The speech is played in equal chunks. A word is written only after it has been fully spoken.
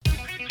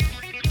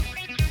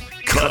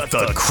Cut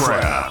the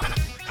crap.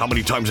 How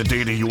many times a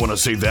day do you want to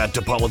say that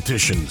to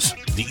politicians,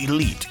 the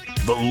elite,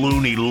 the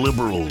loony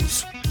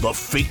liberals, the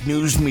fake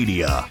news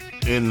media,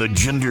 and the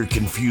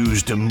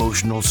gender-confused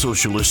emotional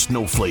socialist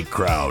snowflake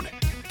crowd?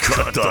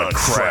 Cut the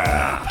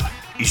crap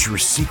is your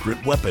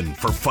secret weapon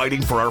for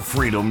fighting for our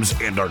freedoms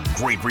and our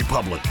great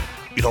republic.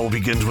 It all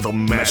begins with a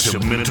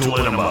massive mental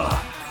enema,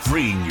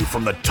 freeing you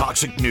from the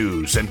toxic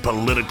news and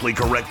politically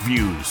correct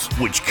views,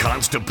 which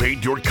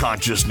constipate your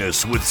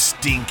consciousness with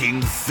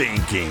stinking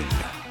thinking.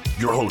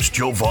 Your host,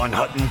 Joe Von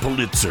Hutton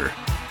Pulitzer.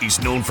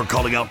 He's known for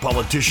calling out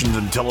politicians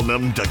and telling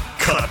them to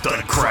cut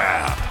the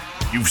crap.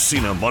 You've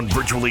seen him on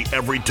virtually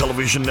every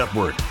television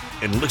network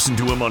and listened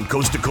to him on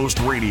coast-to-coast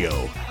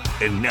radio.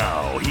 And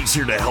now he's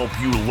here to help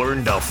you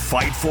learn to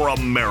fight for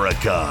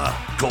America.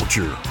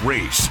 Culture,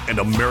 race, and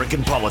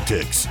American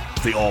politics.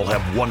 They all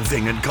have one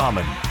thing in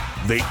common.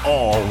 They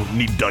all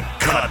need to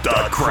cut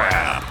the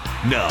crap.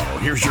 Now,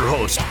 here's your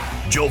host,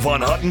 Joe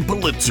Von Hutton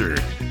Pulitzer.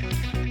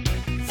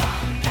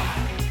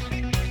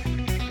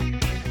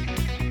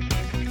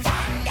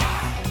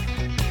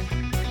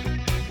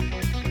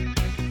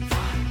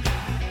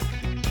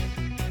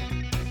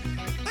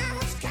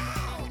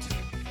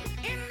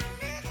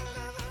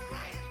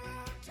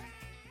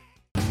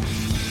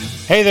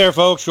 Hey there,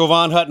 folks. Joe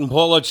Von Hutton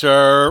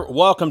Pulitzer.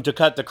 Welcome to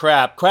Cut the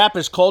Crap. Crap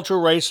is culture,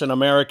 race, and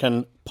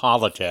American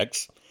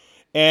politics.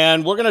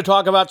 And we're going to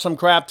talk about some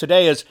crap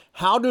today is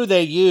how do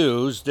they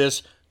use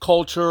this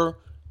culture,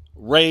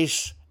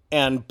 race,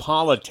 and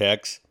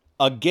politics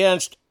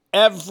against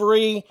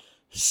every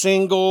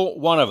single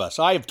one of us.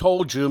 I have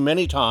told you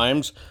many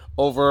times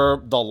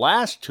over the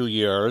last 2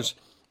 years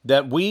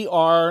that we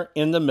are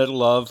in the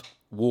middle of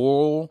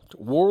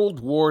World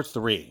War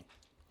III.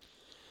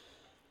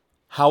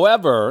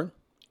 However,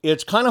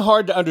 it's kind of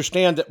hard to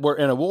understand that we're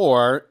in a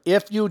war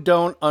if you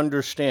don't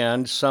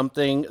understand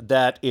something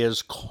that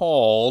is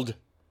called,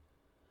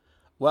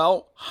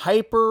 well,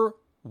 hyper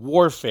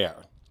warfare.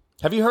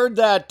 Have you heard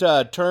that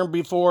term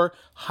before?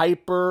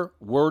 Hyper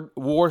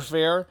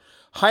warfare?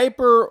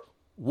 Hyper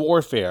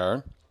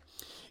warfare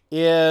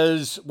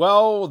is,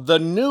 well, the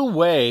new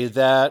way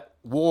that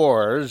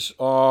wars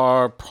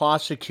are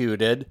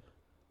prosecuted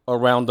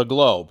around the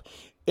globe.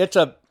 It's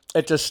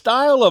a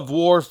style of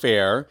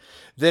warfare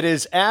that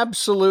is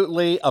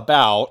absolutely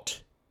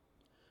about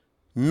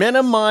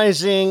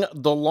minimizing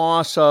the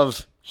loss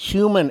of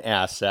human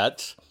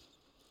assets,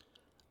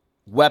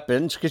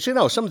 weapons, because, you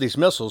know, some of these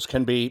missiles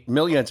can be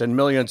millions and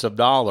millions of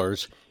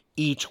dollars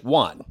each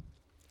one.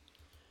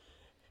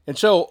 And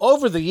so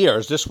over the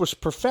years, this was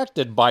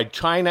perfected by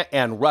China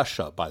and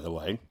Russia, by the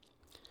way.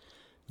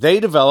 They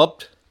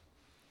developed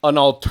an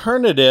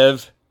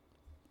alternative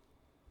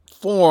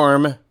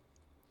form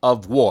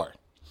of war.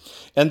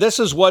 And this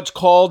is what's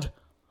called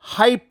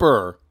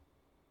hyper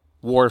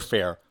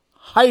warfare.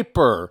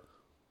 Hyper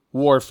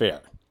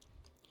warfare.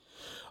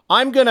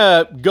 I'm going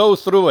to go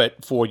through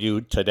it for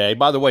you today.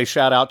 By the way,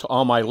 shout out to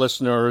all my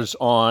listeners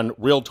on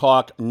Real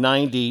Talk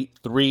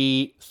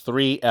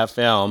 93.3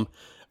 FM.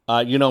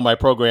 You know my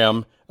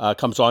program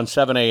comes on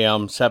 7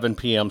 a.m., 7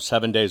 p.m.,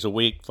 7 days a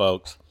week,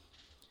 folks.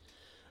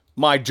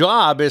 My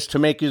job is to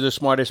make you the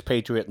smartest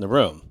patriot in the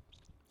room.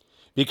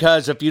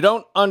 Because if you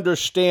don't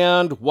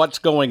understand what's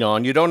going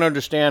on, you don't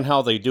understand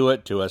how they do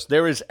it to us,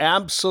 there is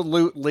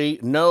absolutely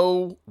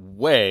no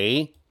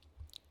way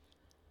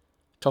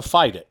to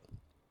fight it.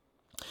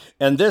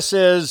 And this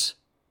is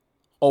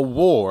a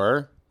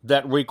war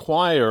that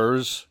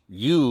requires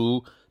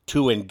you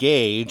to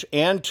engage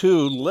and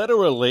to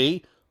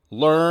literally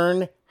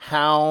learn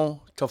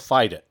how to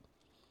fight it.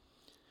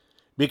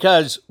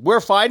 Because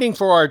we're fighting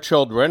for our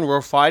children,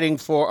 we're fighting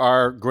for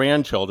our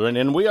grandchildren,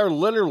 and we are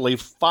literally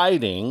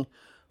fighting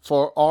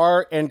for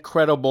our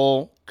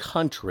incredible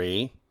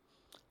country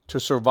to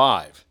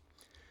survive.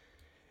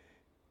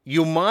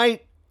 You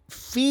might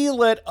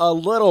feel it a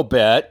little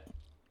bit,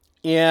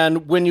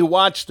 and when you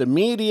watch the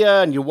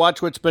media and you watch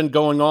what's been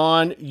going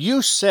on,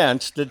 you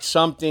sense that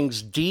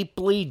something's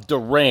deeply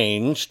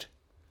deranged,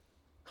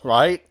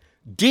 right?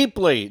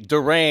 Deeply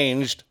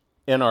deranged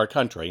in our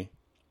country.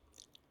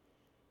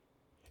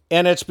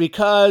 And it's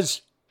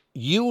because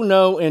you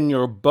know in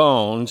your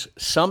bones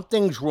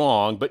something's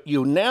wrong, but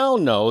you now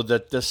know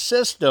that the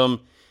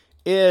system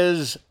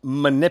is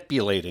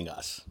manipulating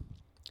us.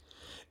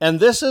 And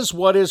this is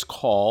what is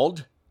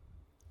called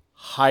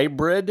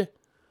hybrid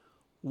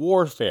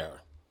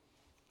warfare.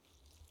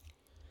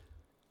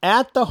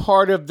 At the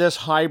heart of this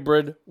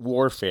hybrid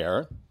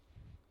warfare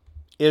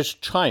is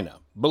China.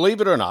 Believe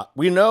it or not,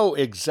 we know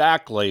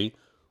exactly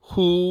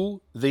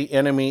who the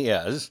enemy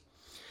is.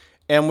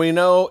 And we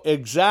know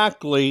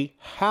exactly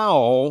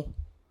how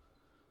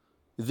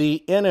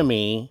the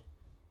enemy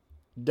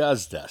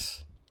does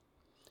this.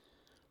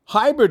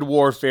 Hybrid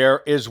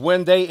warfare is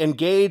when they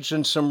engage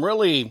in some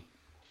really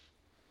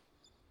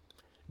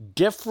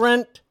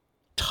different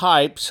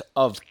types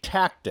of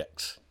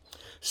tactics.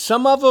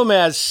 Some of them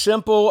as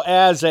simple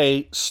as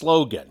a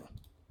slogan.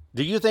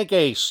 Do you think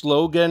a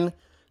slogan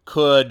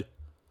could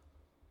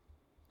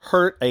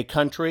hurt a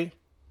country?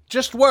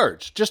 Just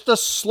words, just a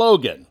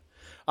slogan.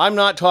 I'm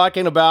not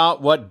talking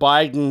about what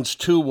Biden's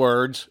 2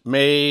 words,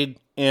 made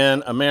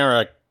in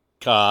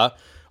America.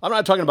 I'm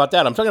not talking about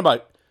that. I'm talking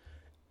about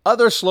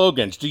other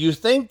slogans. Do you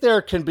think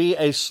there can be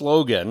a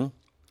slogan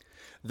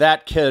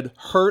that could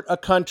hurt a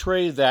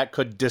country, that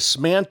could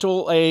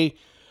dismantle a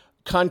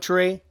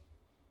country?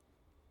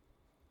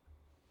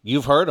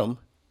 You've heard them.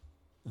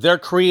 They're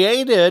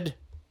created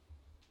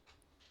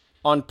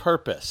on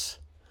purpose.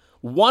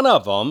 One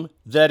of them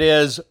that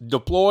is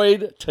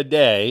deployed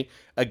today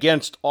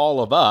against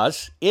all of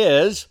us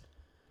is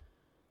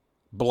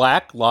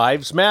Black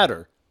Lives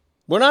Matter.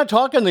 We're not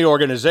talking the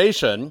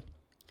organization.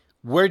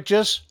 We're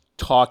just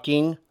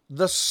talking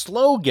the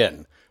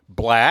slogan,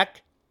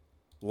 Black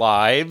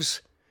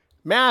Lives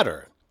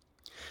Matter.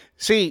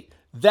 See,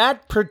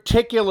 that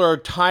particular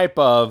type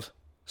of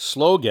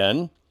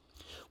slogan,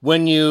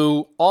 when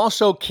you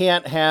also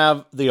can't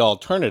have the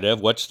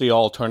alternative, what's the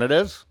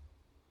alternative?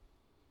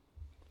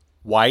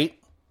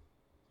 White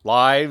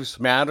lives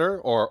matter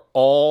or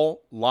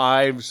all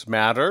lives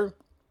matter.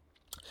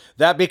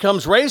 That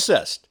becomes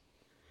racist.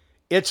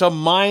 It's a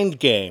mind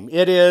game.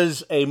 It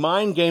is a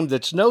mind game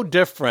that's no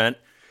different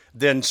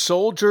than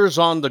soldiers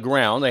on the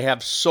ground. They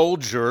have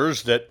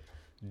soldiers that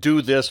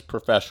do this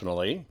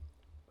professionally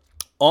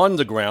on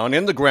the ground,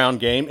 in the ground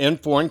game, in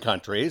foreign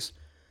countries.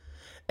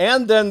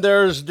 And then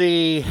there's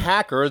the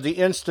hacker, the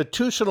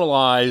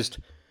institutionalized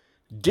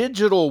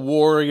digital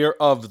warrior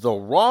of the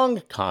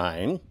wrong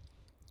kind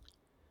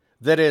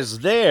that is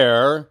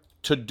there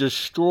to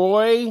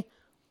destroy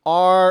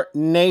our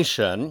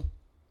nation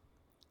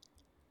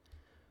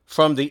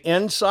from the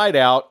inside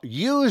out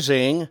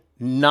using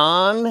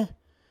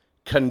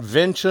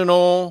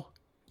non-conventional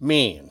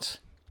means.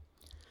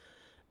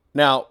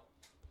 Now,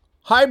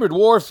 hybrid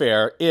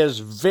warfare is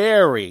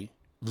very,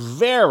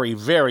 very,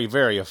 very,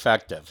 very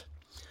effective.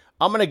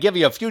 I'm going to give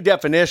you a few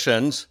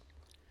definitions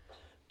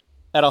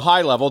at a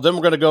high level, then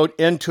we're going to go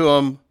into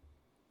them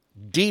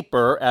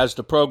deeper as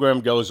the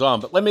program goes on.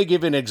 But let me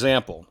give you an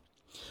example.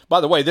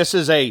 By the way, this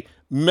is a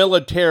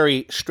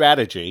military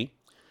strategy.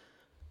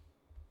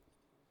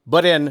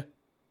 But in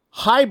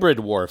hybrid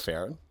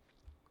warfare,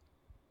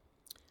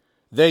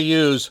 they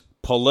use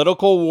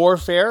political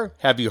warfare.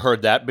 Have you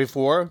heard that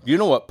before? You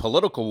know what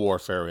political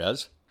warfare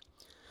is.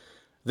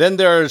 Then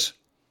there's,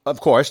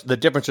 of course, the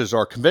differences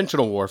are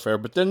conventional warfare,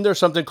 but then there's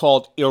something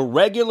called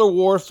irregular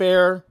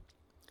warfare,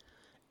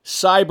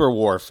 cyber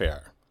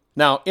warfare.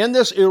 Now, in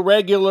this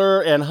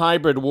irregular and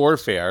hybrid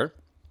warfare,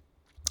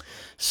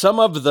 some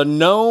of the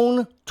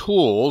known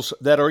tools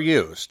that are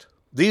used,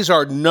 these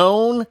are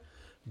known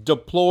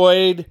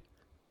deployed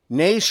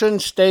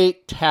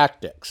nation-state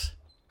tactics.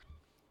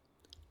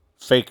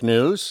 Fake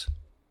news,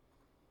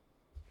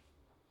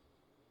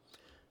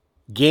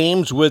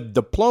 games with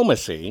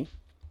diplomacy,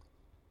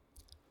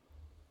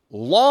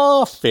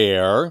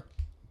 lawfare,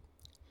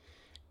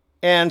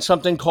 and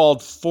something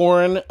called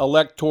foreign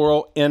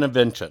electoral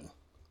intervention.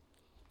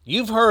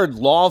 You've heard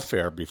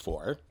lawfare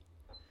before.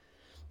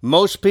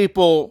 Most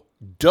people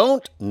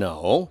don't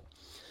know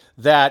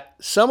that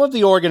some of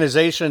the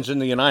organizations in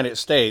the United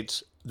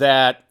States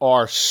that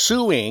are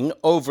suing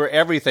over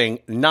everything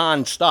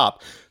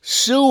nonstop,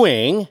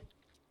 suing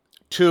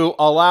to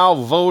allow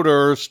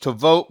voters to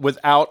vote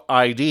without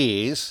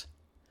IDs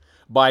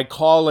by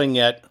calling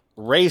it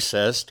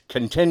racist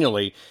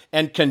continually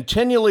and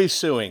continually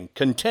suing.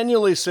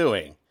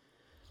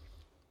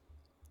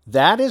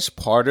 That is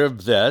part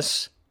of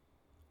this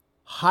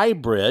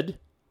hybrid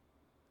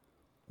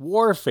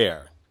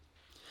warfare.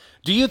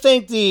 Do you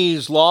think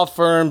these law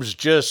firms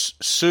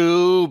just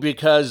sue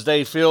because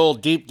they feel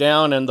deep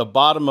down in the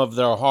bottom of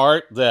their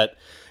heart that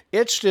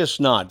it's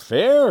just not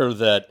fair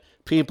that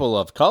people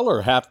of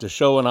color have to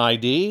show an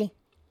ID?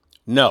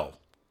 No.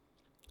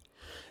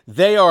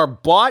 They are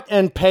bought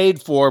and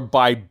paid for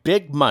by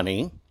big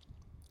money.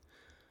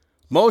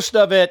 Most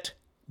of it,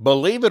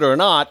 believe it or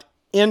not,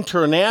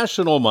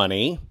 international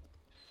money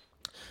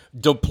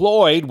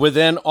deployed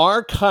within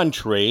our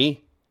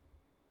country,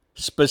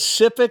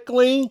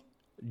 specifically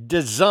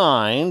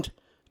designed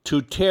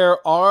to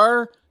tear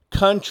our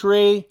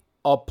country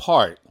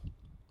apart.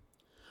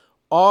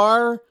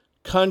 Our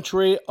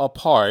country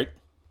apart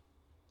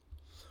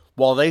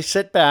while they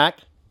sit back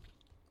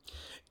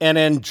and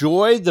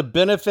enjoy the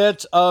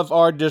benefits of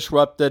our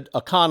disrupted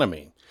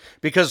economy.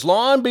 Because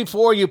long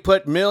before you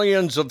put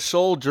millions of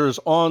soldiers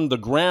on the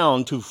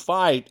ground to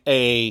fight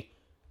a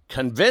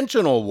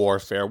conventional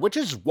warfare, which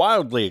is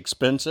wildly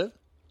expensive,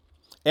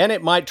 and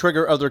it might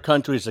trigger other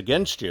countries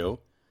against you,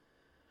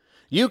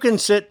 you can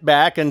sit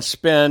back and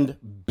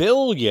spend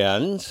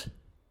billions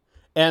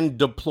and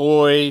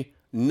deploy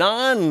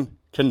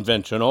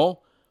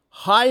non-conventional,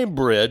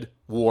 hybrid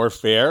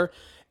warfare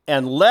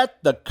and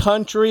let the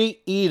country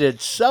eat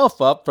itself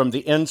up from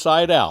the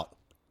inside out.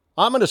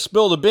 I'm going to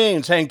spill the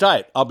beans. Hang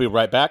tight. I'll be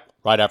right back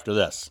right after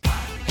this.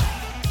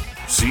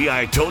 See,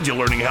 I told you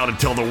learning how to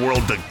tell the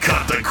world to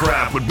cut the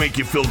crap would make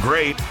you feel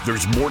great.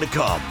 There's more to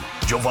come.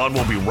 Jovan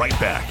will be right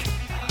back.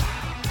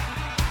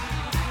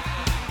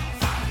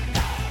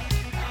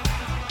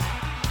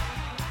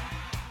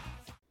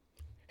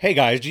 Hey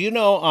guys, do you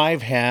know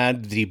I've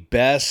had the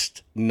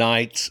best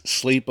night's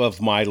sleep of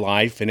my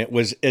life, and it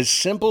was as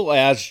simple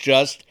as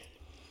just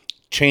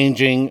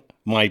changing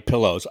my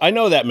pillows. I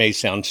know that may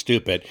sound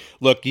stupid.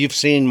 Look, you've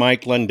seen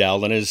Mike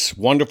Lindell and his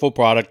wonderful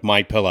product,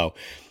 My Pillow.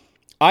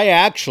 I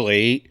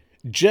actually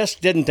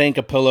just didn't think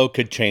a pillow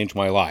could change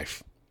my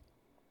life.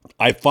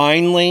 I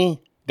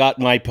finally got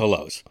My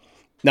Pillows.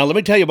 Now, let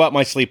me tell you about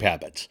my sleep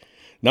habits.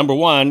 Number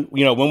one,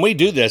 when we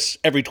do this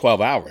every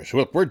 12 hours,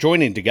 look, we're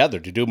joining together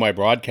to do my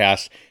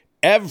broadcast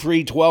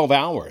every 12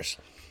 hours.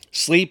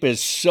 Sleep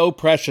is so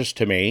precious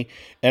to me,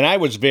 and I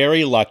was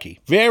very lucky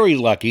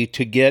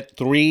to get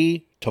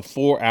 3 to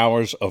 4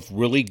 hours of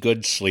really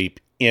good sleep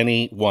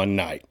any one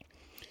night.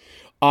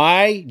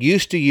 I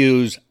used to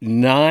use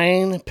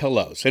 9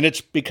 pillows, and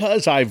it's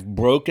because I've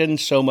broken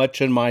so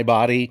much in my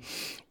body,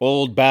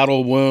 old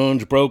battle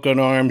wounds, broken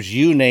arms,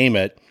 you name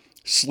it.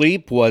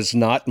 Sleep was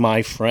not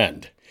my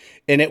friend.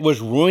 And it was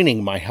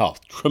ruining my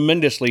health,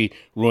 tremendously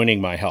ruining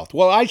my health.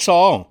 Well, I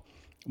saw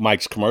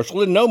Mike's commercial,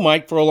 didn't know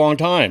Mike for a long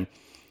time.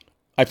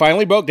 I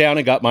finally broke down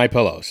and got My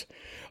Pillows.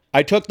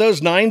 I took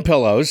those 9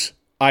 pillows,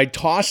 I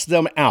tossed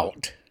them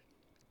out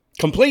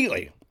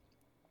completely.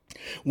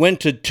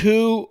 Went to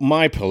 2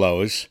 My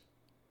Pillows.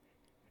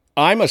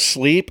 I'm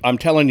asleep, I'm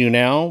telling you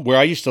now, where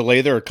I used to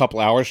lay there a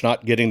couple hours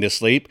not getting to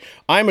sleep.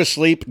 I'm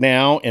asleep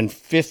now in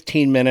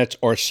 15 minutes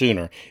or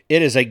sooner.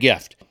 It is a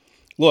gift.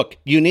 Look,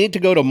 you need to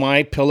go to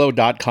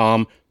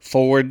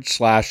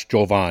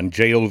mypillow.com/Jovan,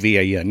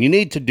 Jovan. You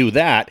need to do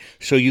that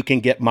so you can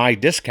get my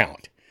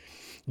discount.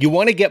 You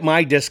want to get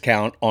my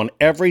discount on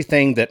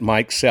everything that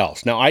Mike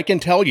sells. Now, I can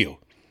tell you,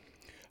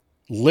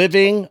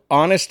 living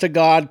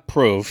honest-to-God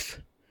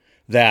proof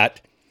that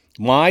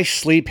my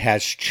sleep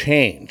has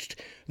changed.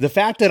 The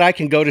fact that I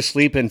can go to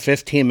sleep in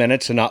 15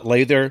 minutes and not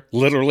lay there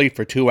literally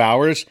for 2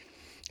 hours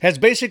has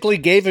basically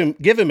given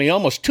me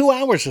almost 2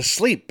 hours of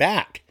sleep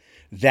back.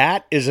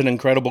 That is an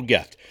incredible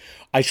gift.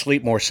 I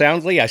sleep more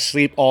soundly. I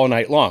sleep all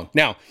night long.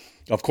 Now,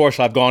 of course,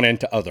 I've gone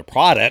into other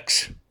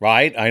products,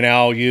 right? I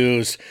now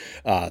use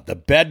the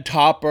bed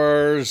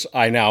toppers.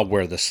 I now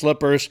wear the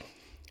slippers.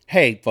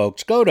 Hey,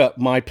 folks, go to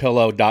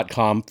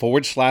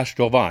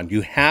mypillow.com/Jovan.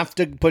 You have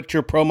to put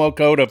your promo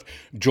code of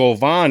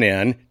Jovan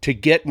in to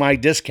get my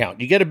discount.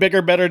 You get a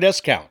bigger, better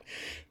discount.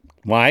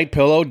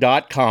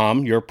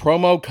 mypillow.com. Your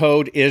promo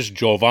code is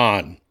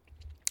Jovan.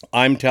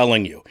 I'm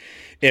telling you.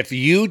 If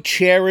you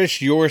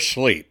cherish your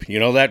sleep, you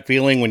know that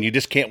feeling when you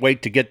just can't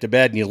wait to get to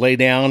bed and you lay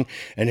down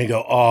and you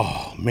go,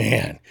 oh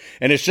man,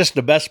 and it's just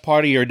the best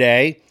part of your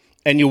day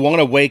and you want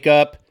to wake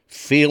up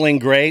feeling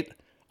great.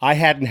 I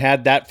hadn't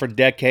had that for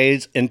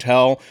decades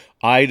until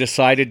I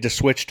decided to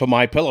switch to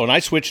My Pillow, and I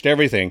switched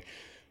everything.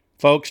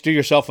 Folks, do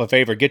yourself a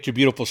favor, get your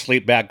beautiful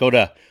sleep back. Go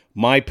to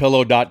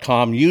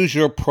mypillow.com, use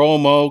your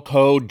promo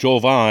code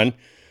Jovan,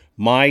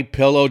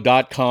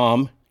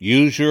 mypillow.com,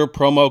 use your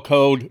promo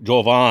code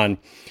Jovan.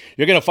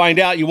 You're going to find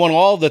out you want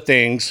all the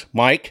things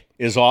Mike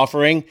is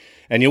offering,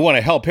 and you want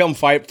to help him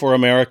fight for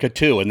America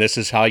too, and this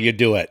is how you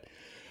do it.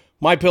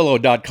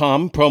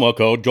 MyPillow.com, promo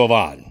code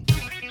Jovan.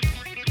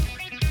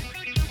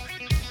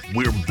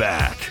 We're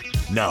back.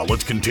 Now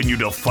let's continue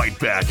to fight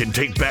back and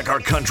take back our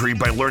country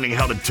by learning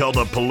how to tell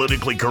the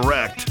politically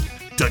correct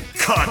to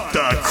cut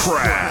the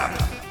crap.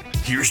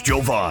 Here's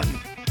Jovan.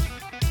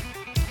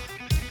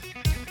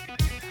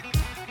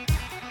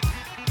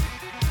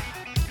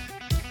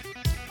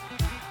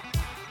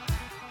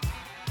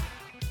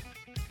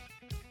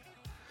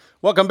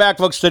 Welcome back,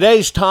 folks.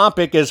 Today's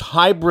topic is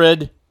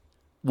hybrid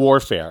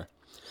warfare.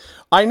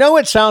 I know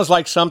it sounds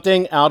like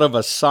something out of a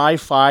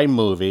sci-fi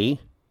movie,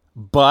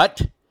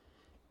 but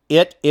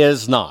it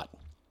is not.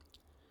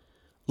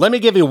 Let me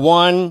give you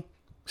one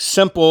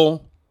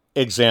simple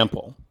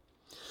example.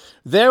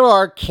 There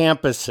are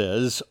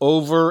campuses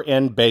over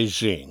in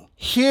Beijing,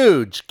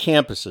 huge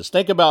campuses.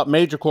 Think about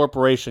major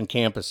corporation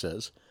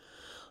campuses.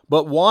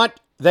 But what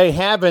they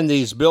have in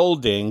these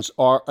buildings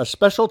are a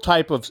special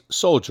type of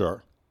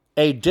soldier,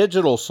 a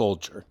digital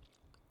soldier.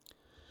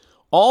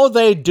 All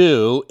they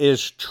do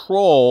is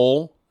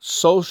troll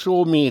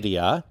social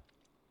media,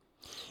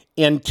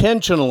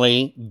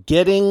 intentionally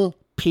getting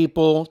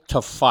people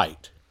to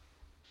fight.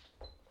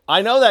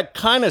 I know that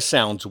kind of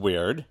sounds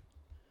weird.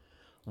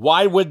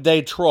 Why would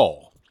they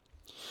troll?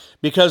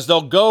 Because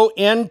they'll go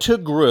into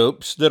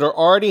groups that are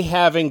already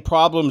having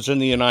problems in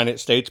the United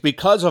States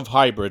because of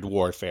hybrid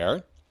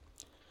warfare,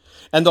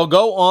 and they'll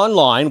go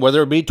online,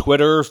 whether it be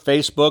Twitter,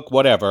 Facebook,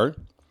 whatever,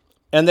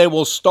 and they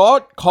will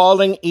start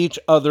calling each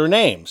other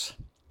names.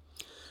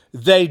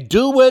 They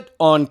do it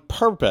on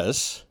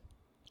purpose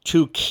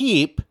to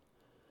keep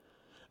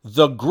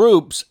the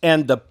groups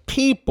and the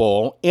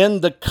people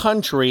in the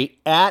country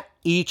at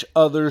each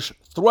other's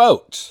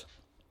throats.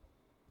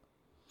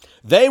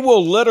 They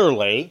will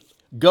literally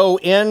go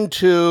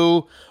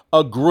into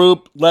a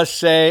group, let's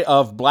say,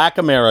 of Black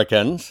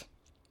Americans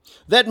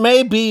that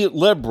may be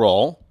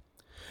liberal,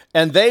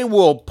 and they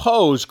will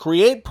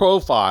create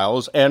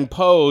profiles and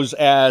pose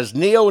as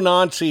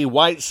neo-Nazi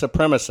white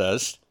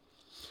supremacists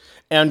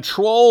and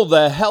troll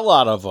the hell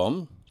out of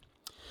them.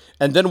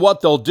 And then what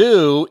they'll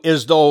do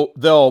is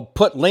they'll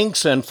put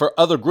links in for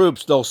other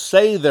groups they'll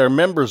say they're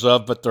members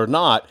of, but they're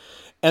not.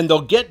 And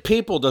they'll get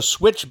people to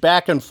switch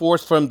back and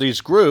forth from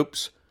these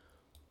groups,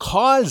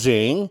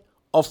 causing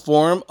a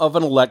form of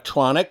an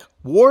electronic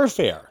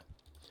warfare.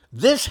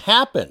 This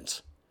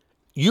happens.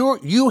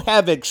 You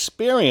have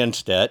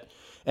experienced it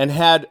and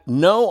had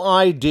no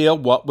idea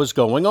what was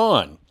going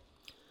on.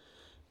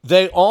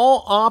 They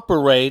all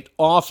operate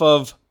off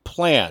of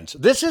plans.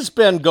 This has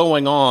been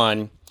going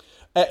on.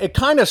 It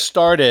kind of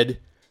started,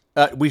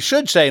 we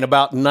should say, in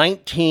about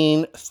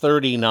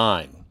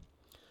 1939.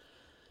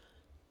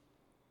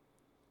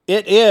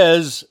 It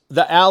is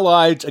the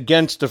Allies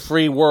against the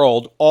free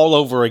world all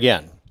over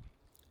again.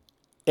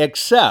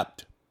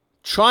 Except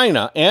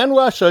China and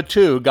Russia,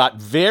 too,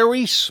 got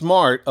very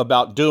smart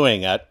about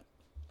doing it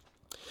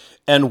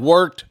and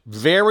worked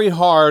very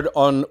hard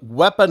on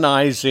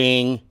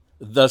weaponizing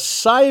the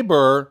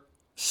cyber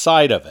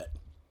side of it.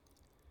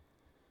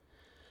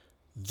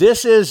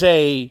 This is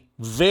a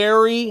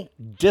very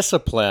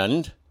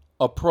disciplined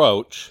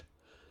approach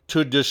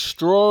to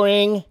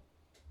destroying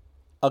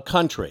a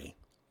country.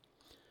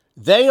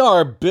 They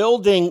are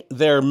building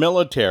their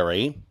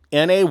military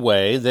in a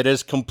way that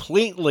is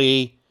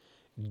completely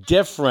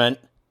different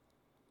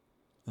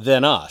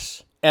than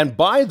us. And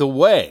by the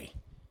way,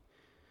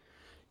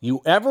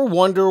 you ever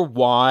wonder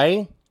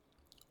why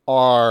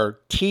our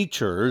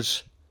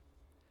teachers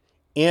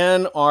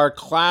in our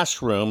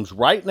classrooms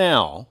right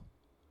now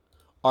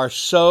are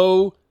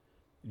so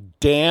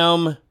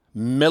damn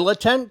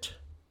militant?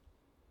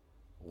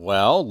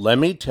 Well, let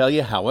me tell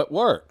you how it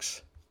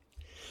works.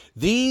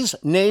 These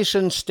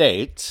nation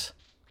states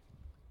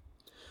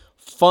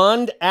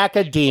fund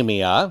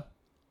academia,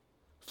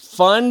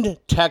 fund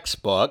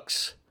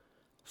textbooks,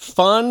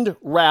 fund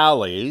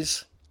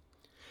rallies,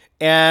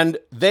 and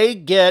they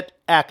get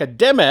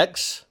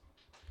academics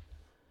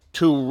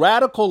to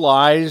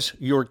radicalize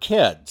your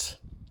kids.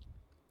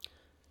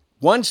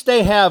 Once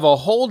they have a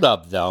hold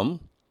of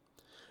them,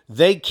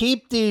 they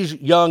keep these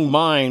young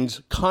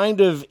minds kind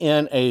of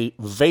in a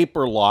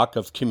vapor lock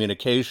of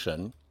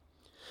communication,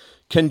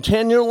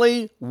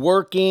 continually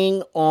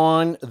working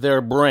on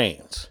their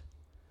brains,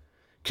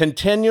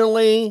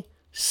 continually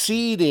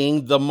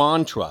seeding the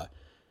mantra.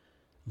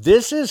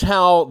 This is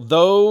how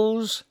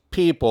those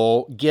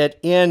people get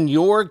in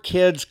your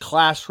kids'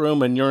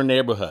 classroom in your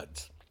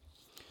neighborhoods.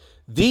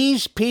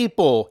 These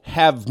people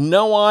have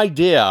no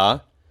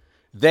idea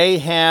they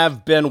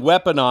have been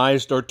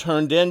weaponized or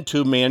turned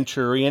into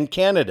Manchurian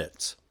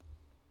candidates.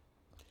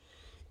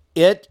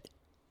 It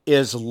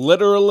is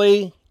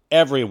literally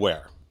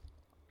everywhere.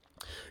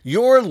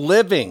 You're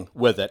living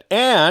with it.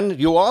 And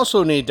you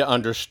also need to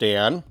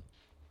understand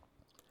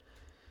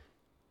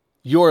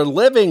you're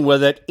living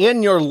with it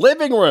in your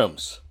living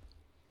rooms.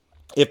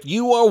 If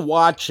you are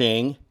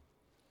watching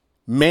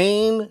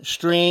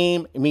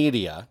mainstream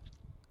media,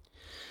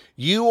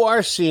 you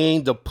are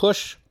seeing the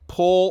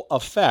push-pull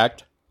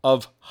effect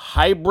of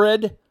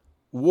hybrid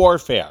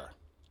warfare.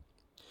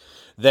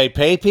 They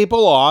pay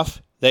people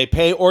off. They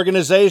pay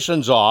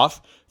organizations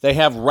off. They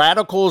have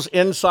radicals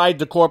inside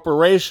the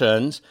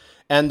corporations,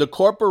 and the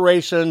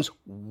corporations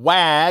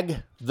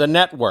wag the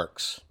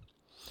networks.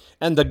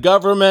 And the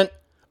government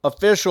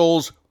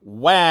officials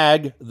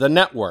wag the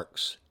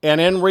networks. And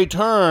in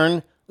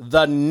return,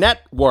 the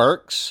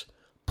networks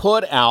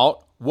put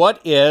out what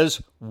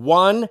is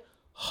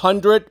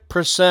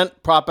 100%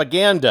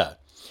 propaganda.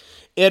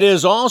 It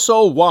is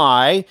also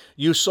why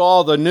you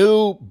saw the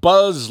new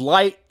Buzz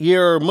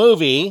Lightyear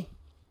movie,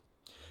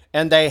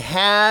 and they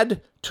had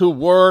to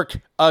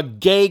work a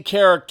gay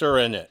character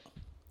in it.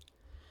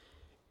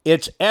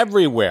 It's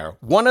everywhere.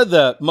 One of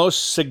the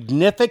most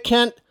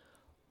significant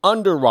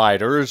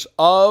underwriters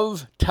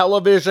of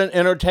television,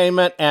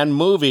 entertainment, and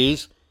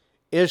movies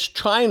is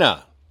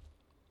China.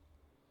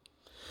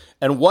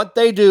 And what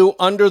they do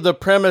under the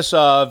premise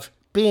of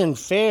being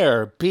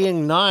fair,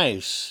 being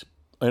nice,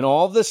 and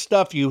all this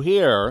stuff you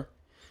hear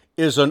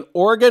is an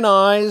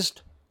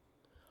organized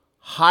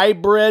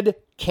hybrid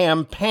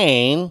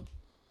campaign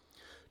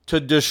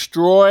to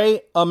destroy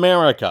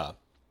America.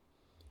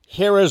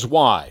 Here is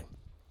why.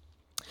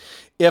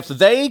 If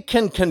they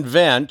can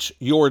convince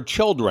your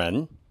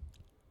children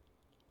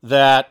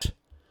that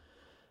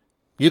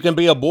you can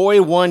be a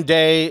boy one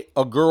day,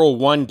 a girl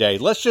one day,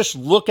 let's just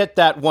look at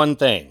that one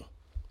thing.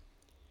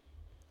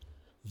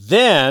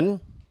 Then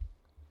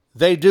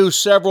they do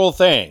several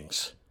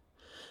things.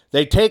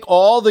 They take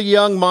all the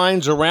young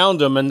minds around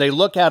them and they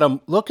look at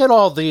them, look at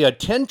all the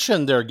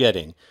attention they're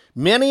getting.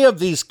 Many of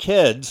these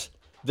kids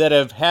that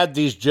have had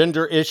these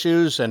gender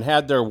issues and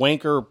had their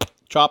wanker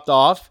chopped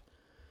off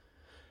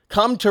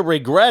come to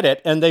regret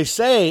it, and they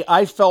say,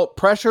 I felt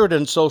pressured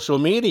in social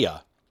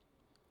media.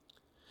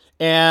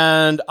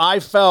 And I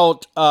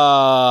felt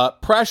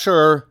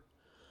pressure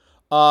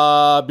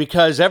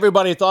because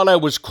everybody thought I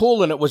was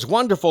cool and it was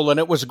wonderful and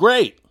it was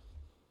great.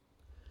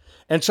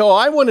 And so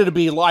I wanted to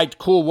be liked,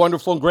 cool,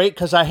 wonderful, and great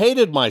because I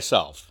hated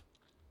myself.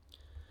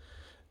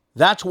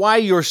 That's why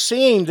you're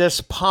seeing this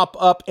pop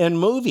up in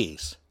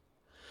movies.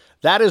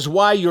 That is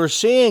why you're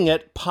seeing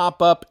it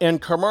pop up in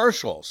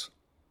commercials.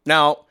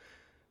 Now,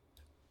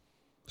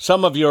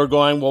 some of you are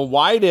going, well,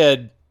 why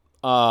did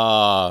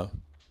Kanye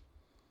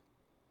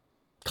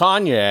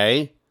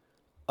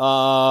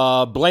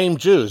blame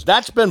Jews?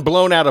 That's been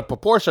blown out of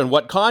proportion.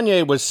 What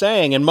Kanye was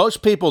saying, and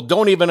most people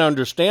don't even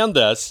understand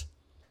this.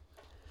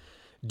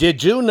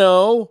 Did you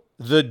know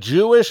the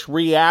Jewish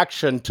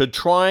reaction to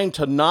trying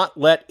to not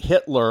let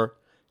Hitler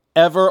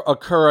ever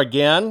occur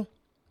again?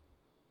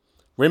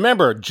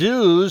 Remember,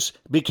 Jews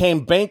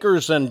became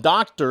bankers and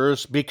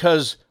doctors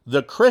because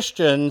the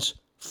Christians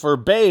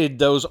forbade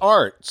those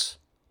arts.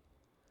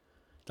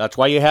 That's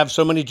why you have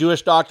so many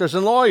Jewish doctors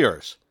and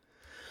lawyers.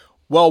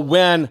 Well,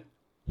 when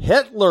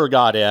Hitler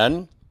got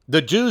in,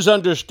 the Jews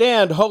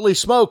understand, holy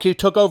smoke, he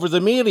took over the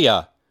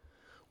media.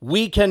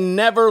 We can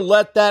never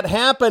let that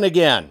happen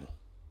again.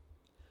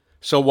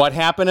 So what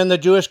happened in the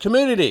Jewish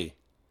community?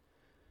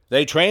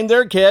 They trained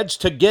their kids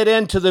to get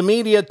into the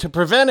media to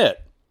prevent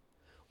it.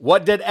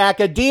 What did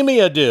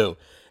academia do?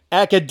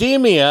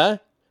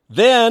 Academia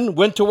then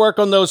went to work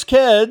on those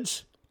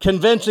kids,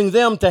 convincing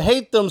them to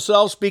hate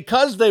themselves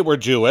because they were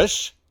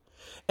Jewish,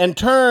 and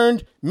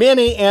turned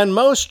many and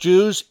most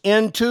Jews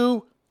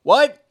into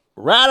what?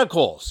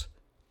 Radicals,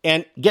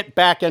 and get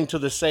back into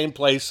the same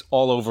place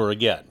all over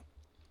again.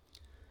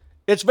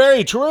 It's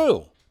very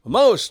true.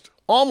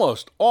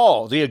 Almost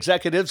all the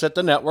executives at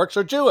the networks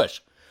are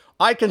Jewish.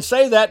 I can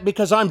say that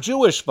because I'm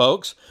Jewish,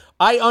 folks.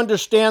 I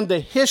understand the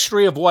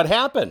history of what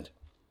happened.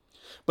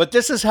 But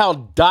this is how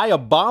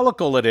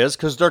diabolical it is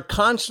because they're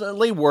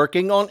constantly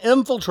working on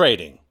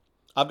infiltrating.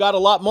 I've got a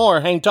lot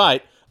more. Hang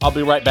tight. I'll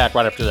be right back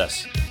right after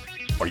this.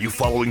 Are you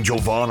following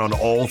Jovan on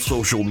all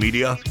social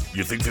media?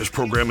 You think this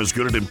program is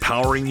good at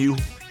empowering you?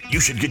 You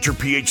should get your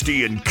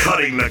PhD in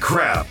cutting the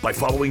crap by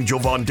following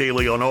Jovan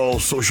daily on all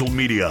social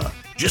media.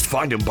 Just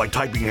find him by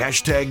typing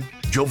hashtag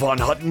Jovan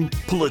Hutton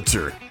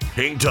Pulitzer.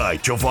 Hang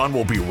tight. Jovan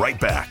will be right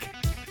back.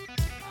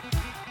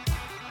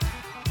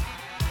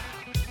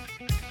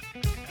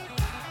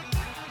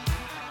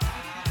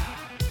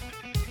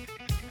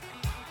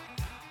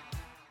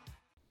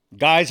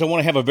 Guys, I want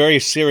to have a very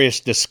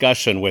serious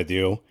discussion with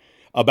you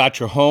about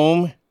your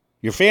home,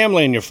 your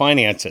family, and your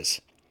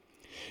finances.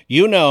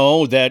 You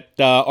know that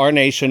our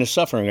nation is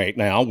suffering right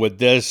now with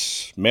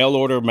this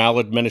mail-order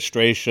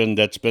maladministration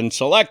that's been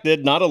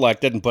selected, not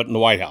elected, and put in the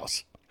White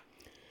House.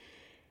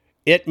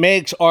 It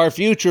makes our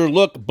future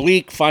look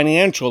bleak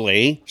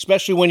financially,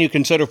 especially when you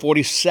consider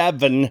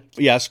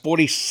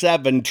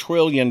 $47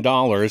 trillion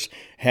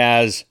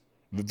has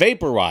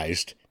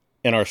vaporized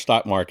in our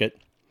stock market.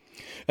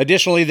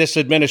 Additionally, this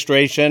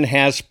administration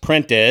has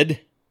printed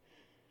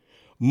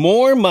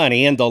more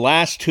money in the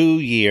last 2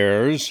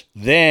 years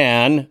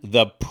than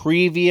the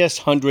previous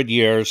 100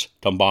 years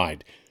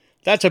combined.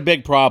 That's a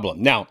big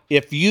problem. Now,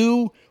 if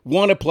you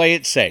want to play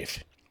it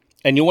safe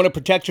and you want to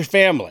protect your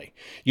family,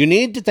 you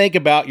need to think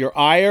about your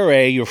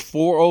IRA, your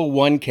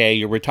 401k,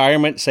 your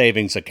retirement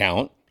savings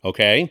account,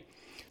 okay?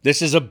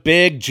 This is a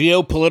big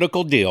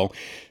geopolitical deal.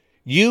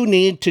 You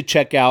need to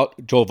check out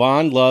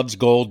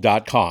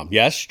JovanLovesGold.com.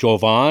 Yes,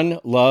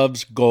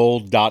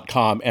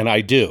 JovanLovesGold.com, and I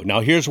do.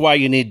 Now, here's why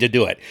you need to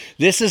do it.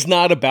 This is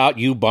not about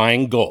you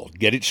buying gold.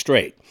 Get it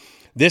straight.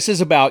 This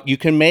is about you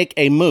can make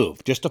a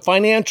move, just a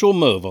financial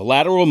move, a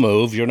lateral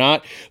move. You're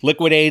not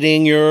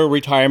liquidating your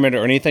retirement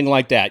or anything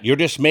like that. You're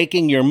just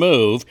making your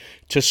move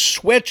to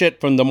switch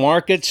it from the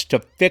markets to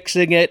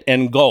fixing it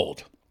in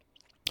gold.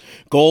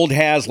 Gold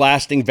has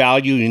lasting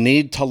value. You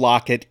need to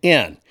lock it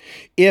in.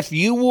 If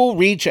you will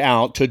reach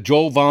out to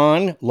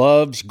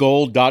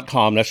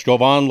JovanLovesGold.com, that's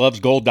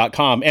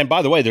JovanLovesGold.com. And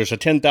by the way, there's a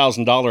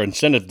 $10,000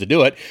 incentive to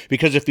do it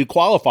because if you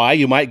qualify,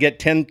 you might get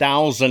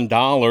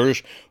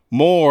 $10,000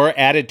 more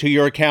added to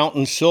your account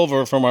in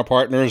silver from our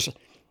partners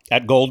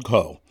at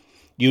Goldco.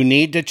 You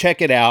need to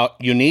check it out.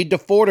 You need to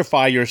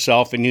fortify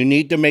yourself, and you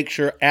need to make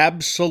sure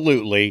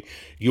absolutely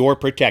you're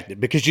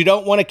protected because you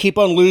don't want to keep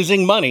on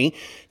losing money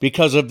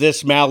because of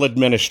this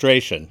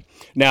maladministration.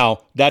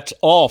 Now, that's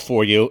all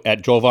for you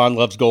at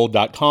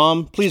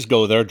JovanLovesGold.com. Please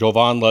go there,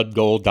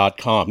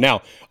 JovanLovesGold.com.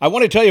 Now, I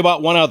want to tell you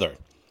about one other.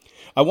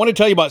 I want to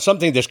tell you about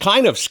something that's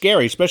kind of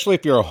scary, especially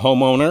if you're a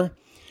homeowner.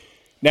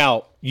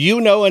 Now, you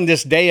know in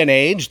this day and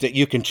age that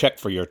you can check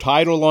for your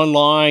title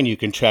online, you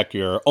can check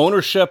your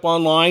ownership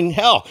online.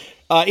 Hell,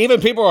 even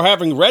people are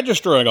having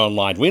registering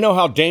online. We know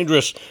how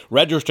dangerous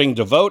registering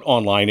to vote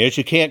online is.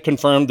 You can't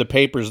confirm the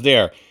papers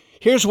there.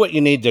 Here's what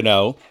you need to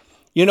know.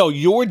 You know,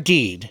 your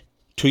deed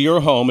to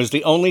your home is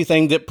the only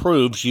thing that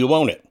proves you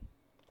own it.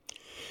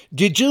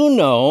 Did you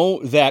know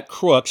that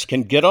crooks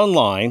can get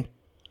online,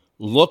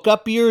 look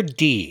up your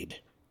deed,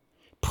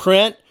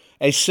 print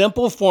a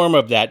simple form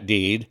of that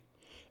deed,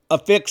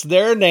 affix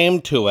their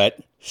name to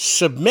it,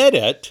 submit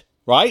it,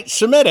 right?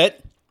 Submit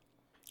it,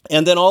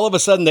 and then all of a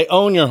sudden they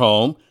own your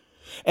home,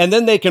 and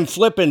then they can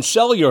flip and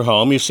sell your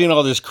home. You've seen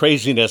all this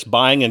craziness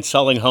buying and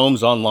selling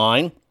homes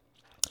online.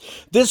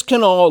 This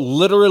can all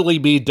literally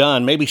be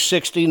done, maybe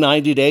 60,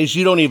 90 days,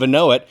 you don't even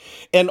know it,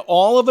 and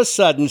all of a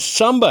sudden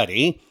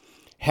somebody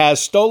has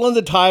stolen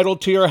the title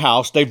to your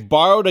house. They've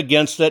borrowed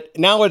against it.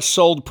 Now it's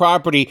sold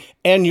property,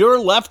 and you're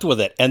left with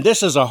it. And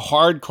this is a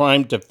hard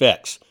crime to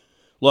fix.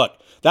 Look,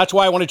 that's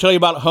why I want to tell you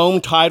about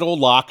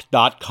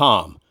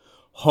HomeTitleLock.com.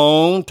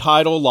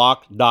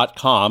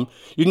 HomeTitleLock.com.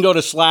 You can go to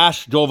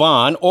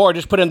 /Jovan or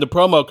just put in the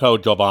promo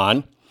code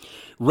Jovan.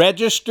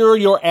 Register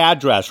your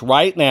address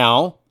right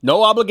now.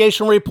 No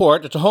obligation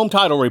report. It's a home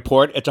title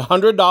report. It's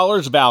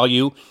 $100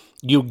 value.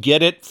 You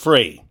get it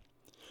free.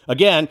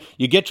 Again,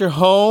 you get your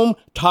home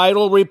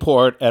title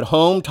report at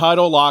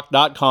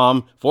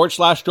HomeTitleLock.com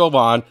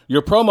 /Jovan.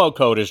 Your promo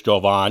code is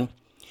Jovan.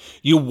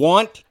 You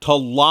want to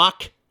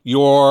lock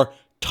your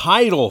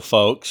title,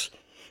 folks.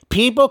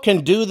 People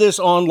can do this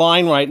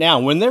online right now.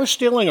 When they're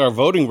stealing our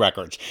voting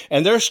records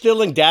and they're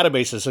stealing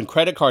databases and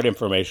credit card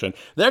information,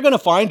 they're going to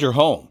find your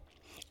home.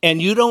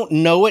 And you don't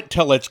know it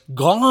till it's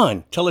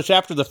gone, till it's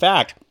after the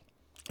fact,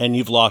 and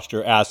you've lost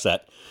your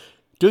asset.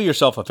 Do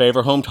yourself a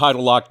favor,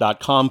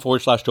 HomeTitleLock.com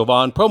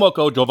 /Jovan, promo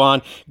code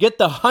Jovan. Get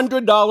the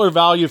 $100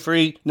 value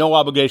free, no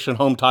obligation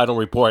home title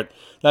report.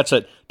 That's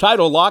it,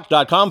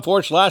 TitleLock.com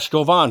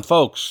 /Jovan.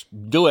 Folks,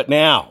 do it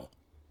now.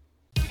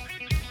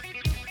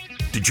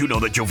 Did you know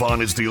that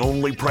Jovan is the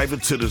only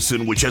private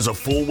citizen which has a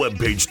full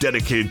webpage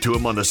dedicated to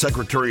him on the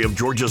Secretary of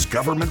Georgia's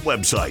government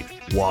website?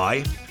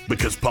 Why?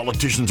 Because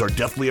politicians are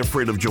deathly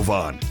afraid of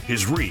Jovan,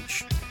 his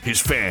reach, his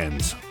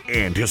fans,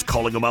 and his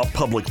calling them out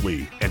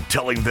publicly and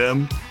telling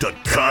them to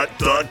cut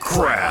the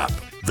crap.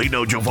 They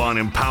know Jovan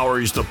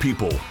empowers the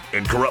people,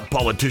 and corrupt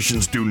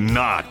politicians do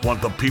not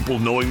want the people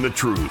knowing the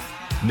truth.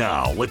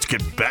 Now, let's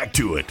get back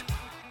to it.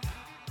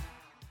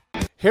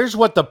 Here's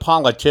what the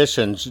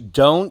politicians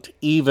don't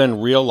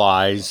even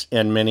realize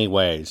in many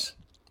ways.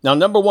 Now,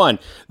 number one,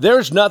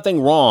 there's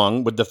nothing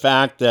wrong with the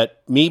fact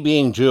that me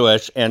being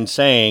Jewish and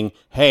saying,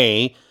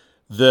 hey,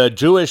 the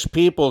Jewish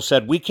people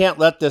said, we can't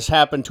let this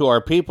happen to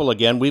our people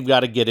again. We've got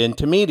to get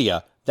into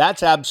media.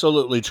 That's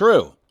absolutely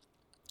true.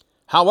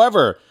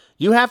 However,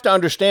 you have to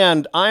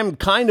understand I'm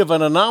kind of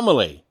an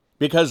anomaly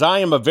because I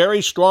am a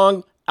very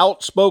strong,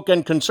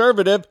 outspoken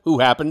conservative who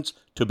happens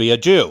to be a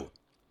Jew.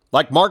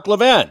 Like Mark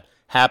Levin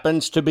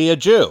happens to be a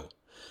Jew.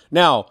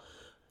 Now,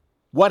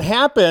 what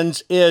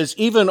happens is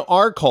even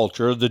our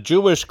culture, the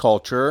Jewish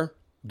culture,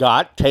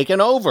 got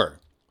taken over.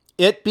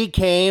 It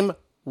became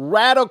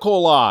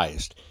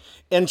radicalized.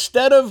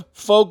 Instead of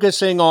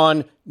focusing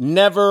on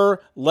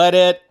never let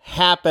it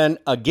happen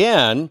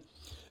again,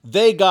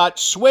 they got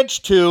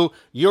switched to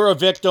you're a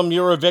victim,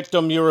 you're a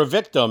victim, you're a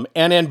victim.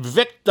 And in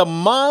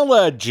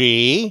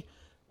victimology,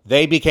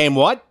 they became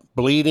what?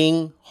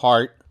 Bleeding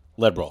heart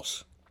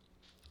liberals.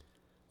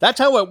 That's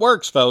how it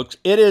works, folks.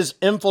 It is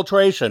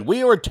infiltration.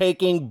 We are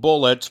taking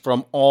bullets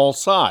from all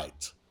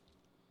sides.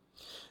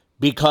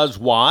 Because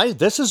why?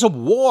 This is a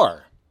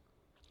war.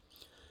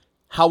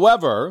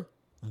 However,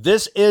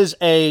 this is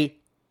a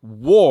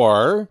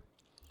war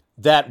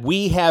that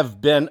we have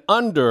been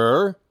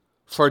under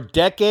for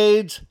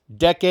decades,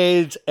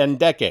 decades, and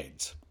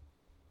decades.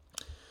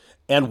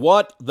 And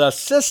what the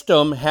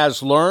system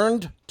has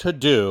learned to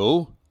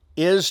do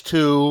is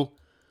to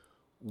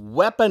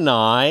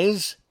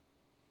weaponize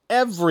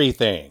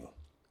everything.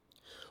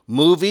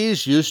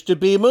 Movies used to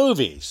be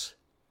movies.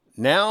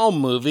 Now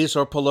movies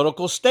are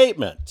political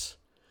statements.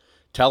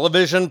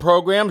 Television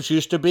programs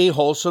used to be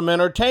wholesome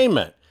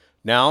entertainment.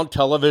 Now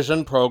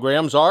television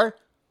programs are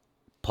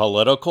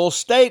political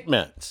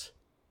statements.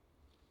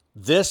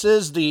 This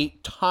is the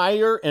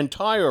entire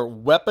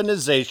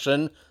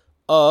weaponization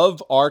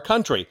of our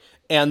country.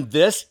 And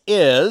this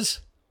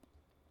is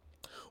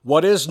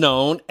what is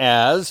known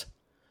as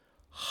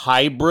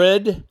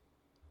hybrid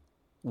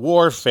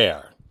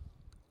warfare.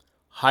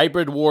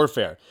 Hybrid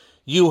warfare.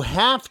 You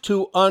have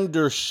to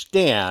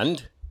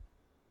understand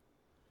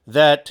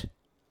that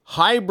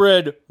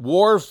hybrid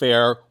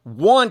warfare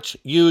wants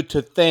you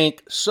to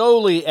think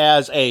solely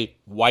as a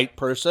white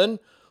person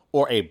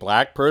or a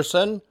black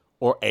person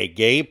or a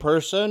gay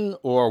person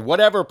or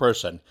whatever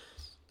person.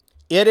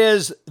 It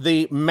is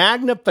the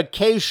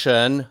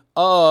magnification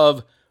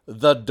of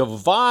the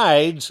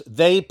divides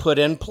they put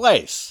in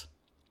place.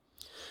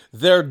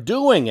 They're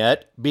doing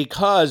it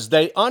because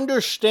they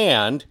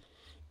understand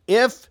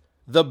if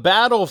the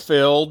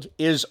battlefield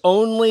is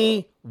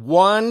only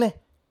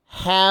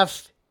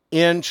 1/2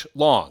 inch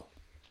long.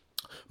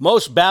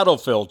 Most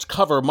battlefields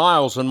cover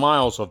miles and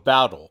miles of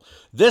battle.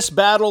 This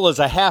battle is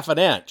 1/2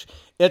 inch.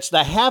 It's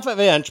the 1/2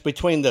 inch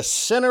between the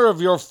center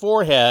of your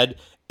forehead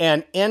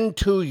and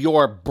into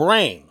your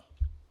brain.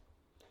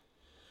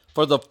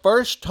 For the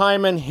first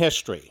time in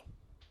history,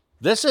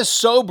 this is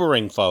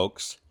sobering,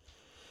 folks.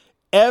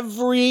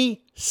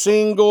 Every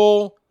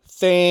single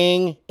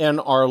thing in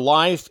our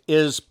life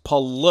is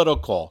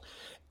political.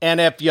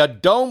 And if you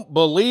don't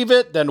believe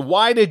it, then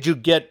why did you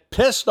get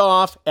pissed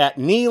off at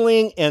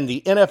kneeling in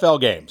the NFL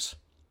games?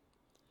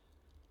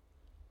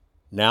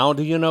 Now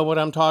do you know what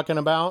I'm talking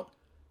about?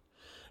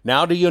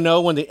 Now do you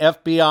know when the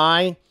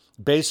FBI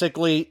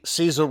basically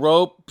sees a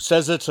rope,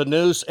 says it's a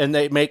noose, and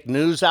they make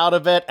news out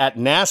of it at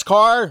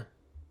NASCAR?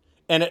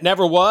 And it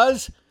never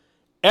was?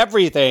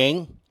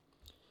 Everything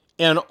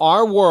in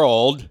our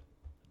world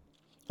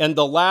in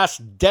the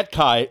last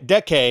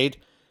decade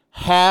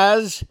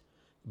has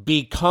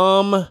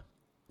become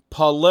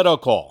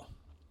political.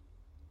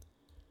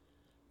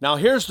 Now,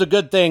 here's the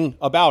good thing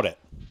about it.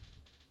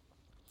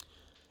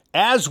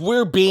 As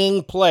we're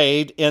being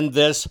played in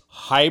this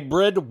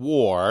hybrid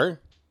war,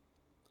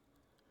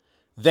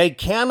 they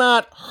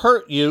cannot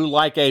hurt you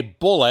like a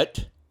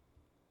bullet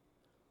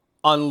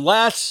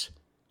unless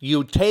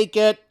you take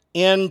it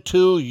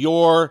into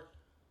your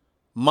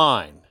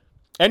mind.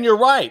 And you're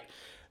right.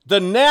 The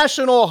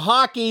National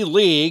Hockey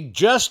League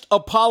just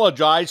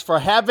apologized for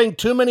having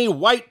too many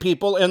white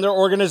people in their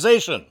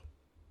organization.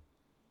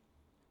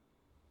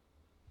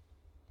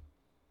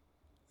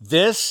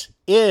 This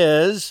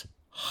is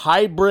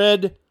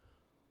hybrid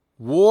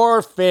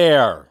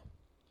warfare.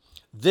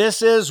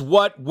 This is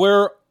what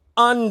we're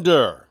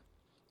under.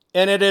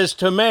 And it is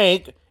to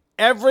make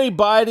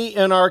everybody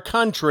in our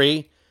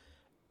country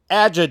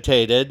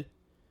agitated,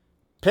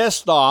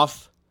 pissed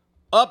off,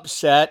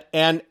 upset,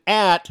 and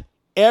at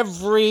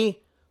everybody's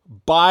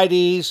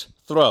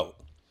throat.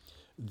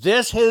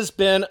 This has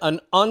been an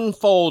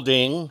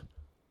unfolding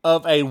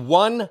of a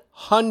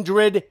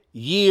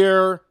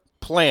 100-year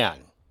plan.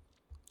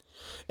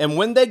 And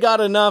when they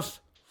got enough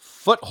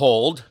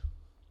foothold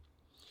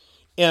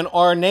in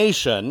our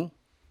nation,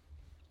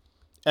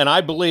 and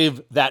I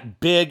believe that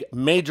big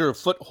major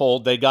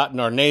foothold they got in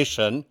our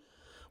nation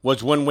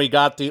was when we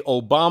got the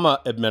Obama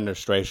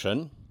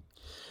administration,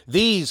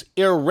 these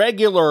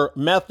irregular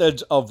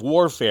methods of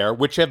warfare,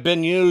 which have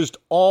been used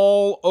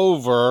all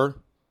over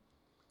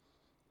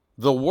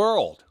the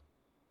world.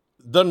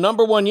 The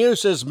number one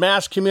use is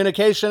mass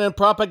communication and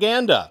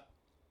propaganda.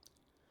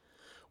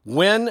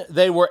 When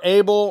they were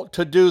able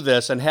to do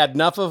this and had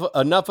enough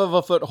of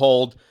a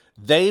foothold,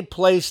 they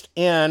placed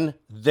in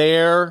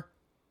their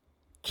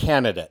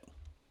candidate.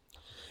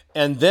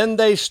 And then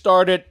they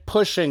started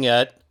pushing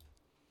it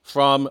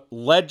from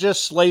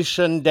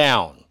legislation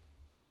down.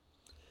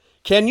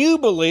 Can you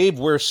believe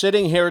we're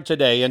sitting here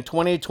today in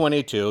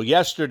 2022?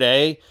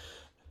 Yesterday,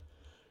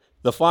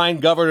 the fine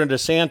Governor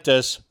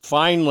DeSantis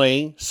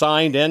finally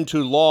signed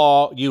into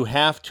law you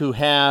have to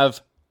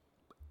have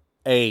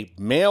a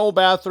male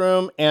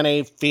bathroom and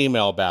a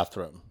female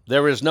bathroom.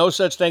 There is no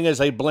such thing as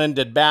a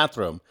blended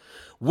bathroom.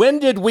 When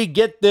did we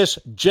get this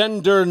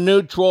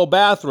gender-neutral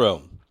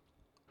bathroom?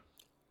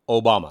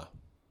 Obama.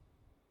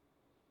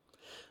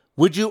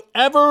 Would you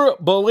ever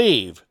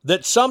believe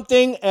that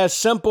something as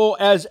simple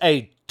as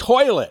a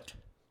toilet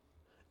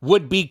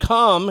would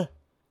become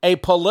a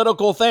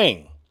political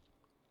thing?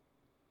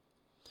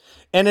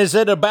 And is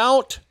it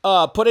about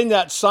putting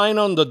that sign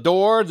on the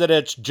door that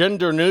it's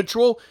gender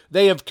neutral?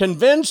 They have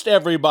convinced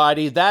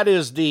everybody that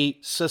is the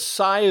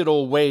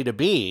societal way to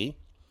be.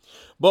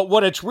 But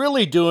what it's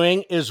really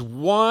doing is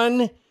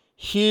one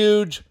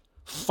huge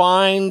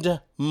find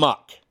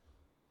muck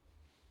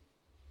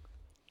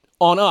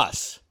on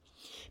us.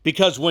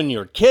 Because when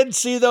your kids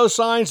see those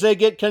signs, they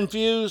get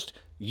confused.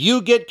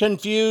 You get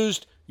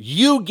confused.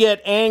 You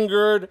get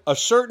angered. A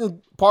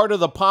certain part of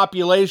the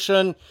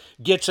population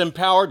gets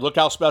empowered. Look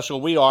how special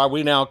we are.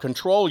 We now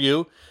control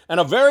you. And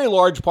a very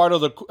large part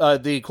of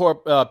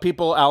the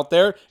people out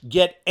there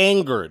get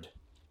angered.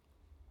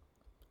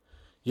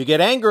 You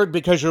get angered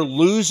because you're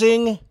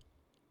losing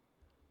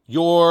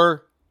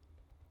your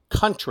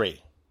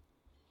country.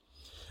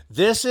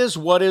 This is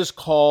what is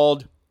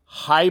called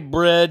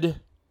hybrid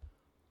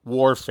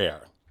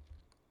warfare.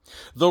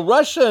 The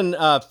Russian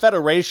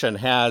Federation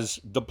has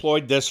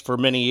deployed this for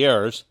many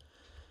years,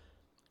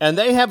 and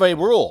they have a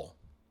rule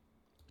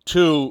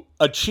to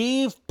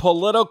achieve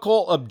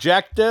political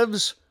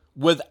objectives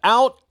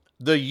without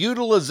the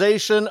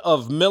utilization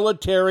of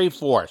military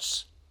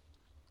force.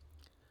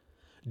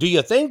 Do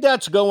you think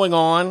that's going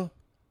on?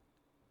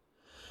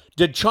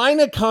 Did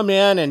China come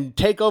in and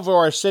take over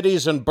our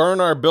cities and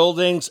burn our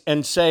buildings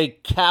and say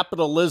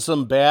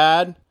capitalism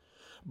bad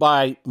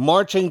by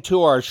marching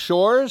to our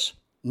shores?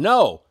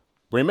 No.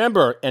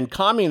 Remember, in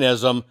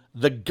communism,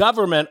 the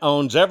government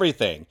owns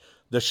everything.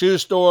 The shoe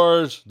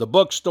stores, the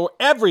bookstore,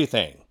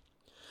 everything.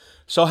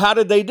 So how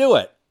did they do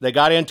it? They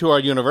got into our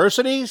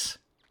universities.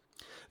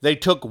 They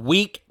took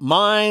weak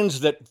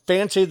minds that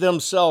fancied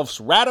themselves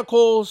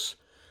radicals.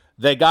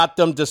 They got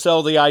them to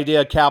sell the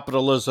idea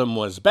capitalism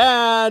was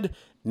bad.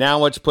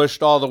 Now it's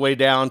pushed all the way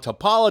down to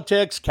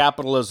politics.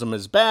 Capitalism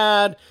is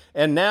bad.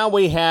 And now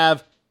we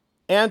have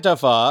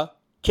Antifa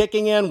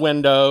kicking in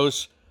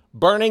windows,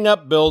 burning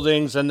up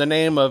buildings in the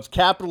name of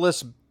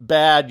capitalist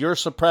bad, you're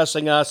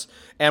suppressing us,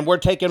 and we're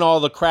taking all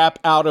the crap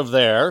out of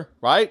there,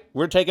 right?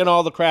 We're taking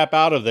all the crap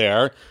out of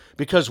there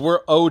because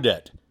we're owed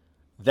it.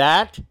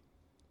 That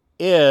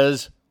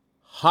is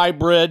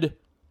hybrid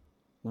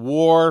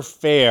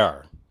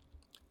warfare.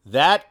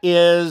 That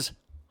is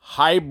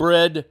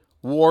hybrid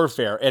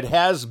warfare. It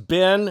has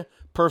been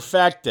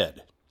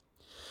perfected.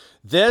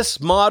 This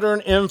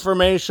modern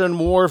information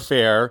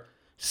warfare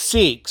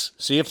seeks,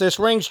 see if this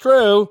rings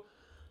true,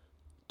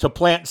 to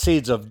plant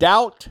seeds of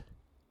doubt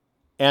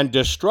and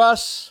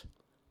distrust,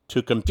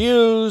 to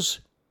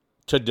confuse,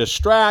 to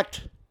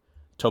distract,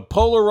 to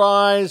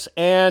polarize,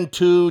 and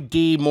to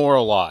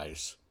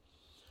demoralize.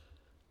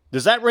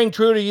 Does that ring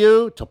true to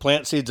you? To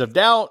plant seeds of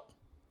doubt,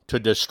 to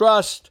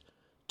distrust,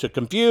 to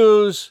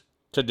confuse,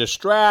 to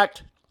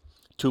distract,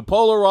 to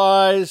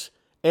polarize,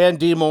 and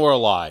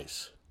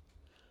demoralize.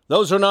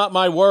 Those are not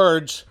my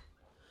words.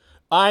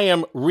 I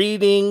am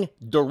reading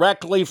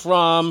directly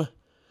from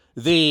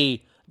the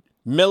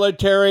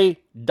military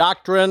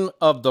doctrine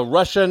of the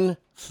Russian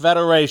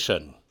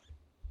Federation.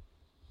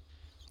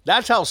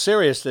 That's how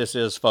serious this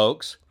is,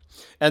 folks.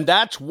 And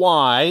that's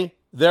why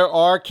there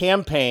are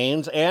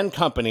campaigns and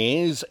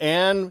companies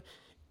and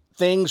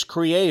things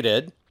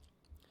created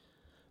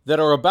that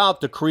are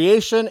about the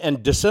creation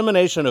and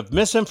dissemination of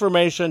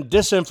misinformation,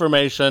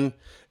 disinformation.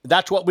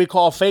 That's what we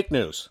call fake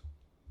news.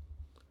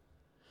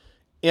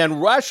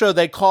 In Russia,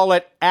 they call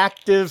it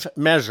active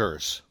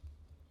measures.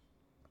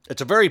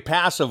 It's a very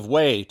passive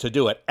way to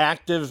do it,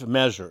 active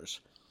measures.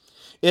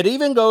 It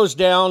even goes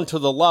down to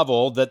the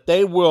level that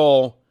they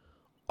will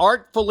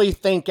artfully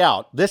think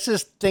out. This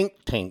is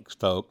think tanks,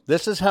 folks.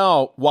 This is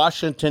how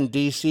Washington,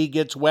 D.C.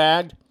 gets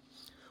wagged.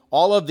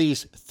 All of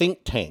these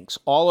think tanks,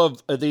 all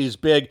of these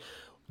big,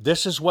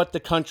 this is what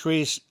the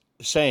country's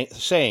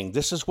saying.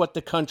 This is what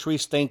the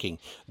country's thinking.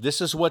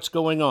 This is what's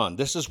going on.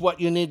 This is what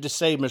you need to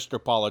say,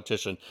 Mr.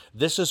 Politician.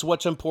 This is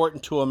what's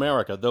important to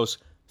America. Those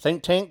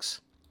think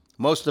tanks,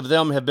 most of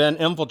them have been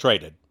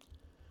infiltrated.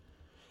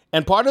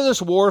 And part of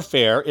this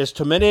warfare is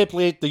to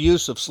manipulate the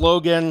use of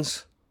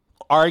slogans,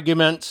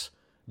 arguments,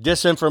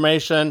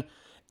 disinformation,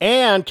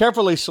 and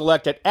carefully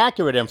selected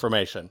accurate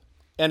information.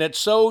 And it's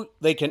so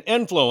they can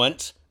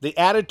influence the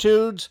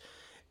attitudes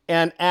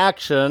and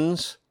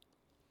actions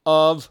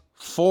of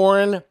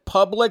foreign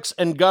publics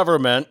and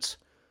governments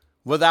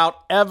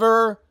without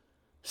ever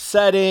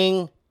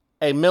setting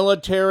a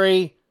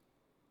military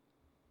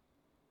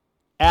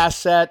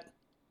asset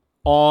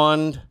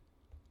on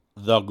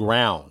the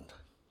ground.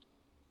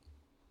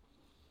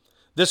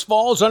 This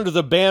falls under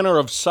the banner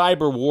of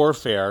cyber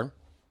warfare,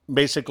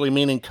 basically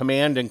meaning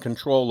command and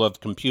control of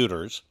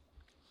computers.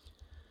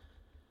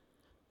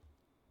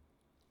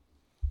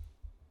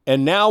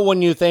 And now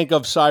when you think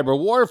of cyber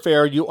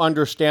warfare, you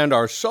understand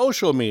our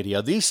social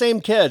media. These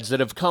same kids that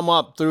have come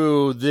up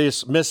through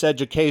this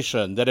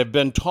miseducation, that have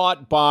been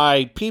taught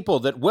by people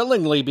that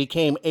willingly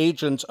became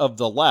agents of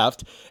the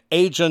left,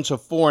 agents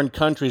of foreign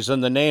countries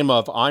in the name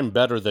of, I'm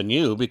better than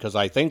you because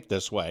I think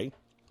this way.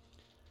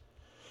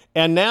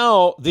 And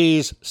now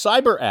these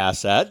cyber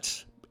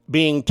assets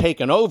being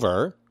taken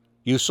over,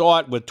 you saw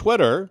it with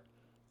Twitter,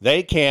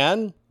 they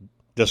can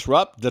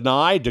disrupt,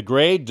 deny,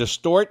 degrade,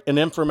 distort an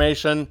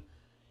information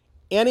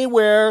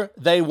anywhere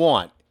they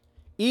want,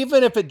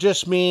 even if it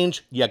just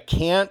means you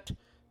can't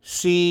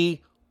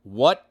see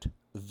what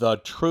the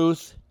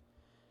truth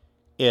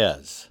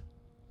is.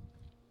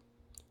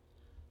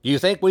 Do you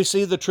think we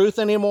see the truth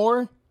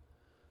anymore?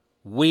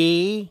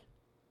 We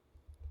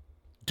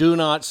do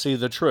not see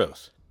the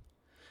truth.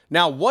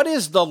 Now, what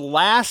is the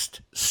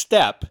last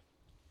step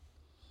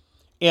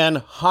in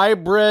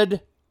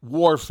hybrid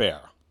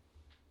warfare?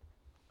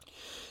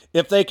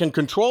 If they can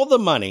control the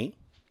money,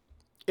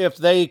 if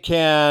they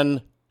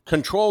can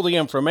control the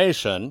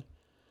information,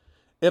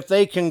 if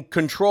they can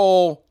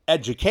control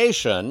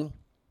education,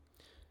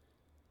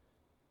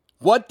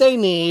 what they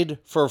need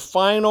for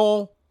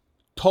final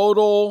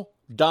total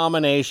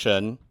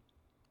domination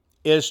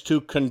is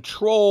to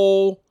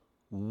control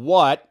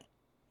what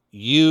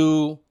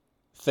you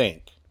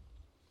think.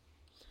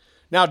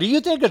 Now, do you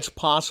think it's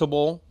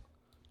possible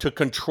to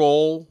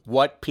control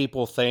what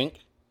people think?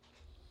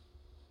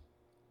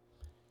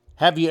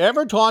 Have you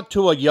ever talked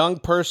to a young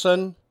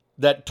person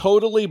that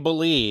totally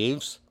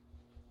believes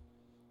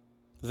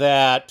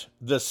that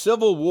the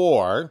Civil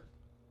War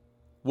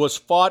was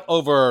fought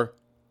over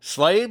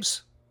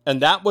slaves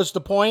and that was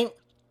the point?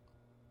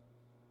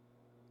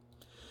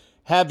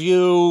 Have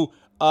you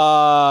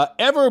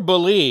ever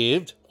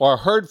believed or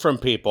heard from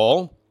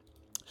people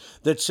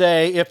that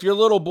say if your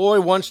little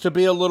boy wants to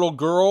be a little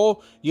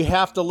girl, you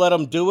have to let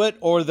him do it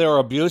or they're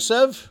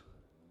abusive?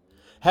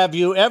 Have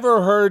you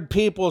ever heard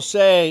people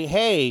say,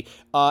 hey,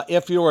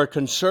 if you're a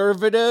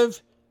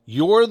conservative,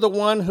 you're the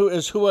one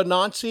who a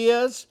Nazi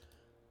is?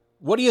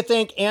 What do you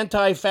think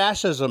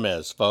anti-fascism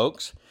is,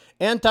 folks?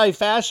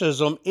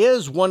 Anti-fascism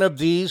is one of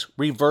these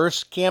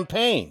reverse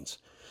campaigns.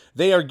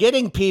 They are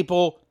getting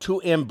people to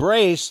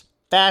embrace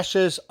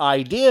fascist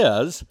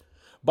ideas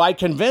by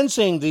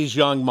convincing these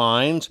young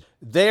minds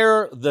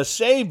they're the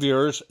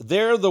saviors,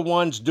 they're the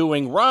ones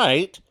doing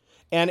right,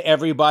 and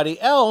everybody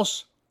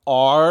else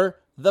are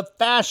the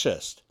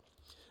fascist.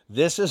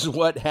 This is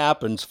what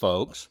happens,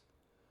 folks,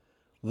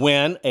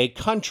 when a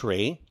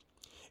country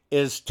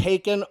is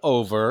taken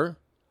over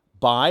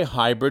by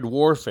hybrid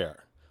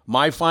warfare.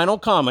 My final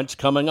comments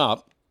coming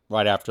up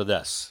right after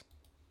this.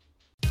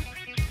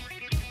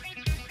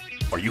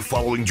 Are you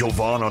following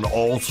Jovan on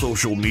all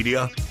social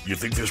media? You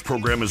think this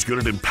program is good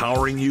at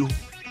empowering you?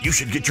 You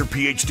should get your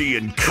PhD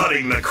in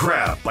cutting the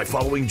crap by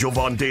following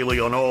Jovan daily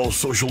on all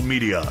social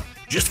media.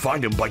 Just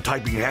find him by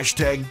typing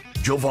hashtag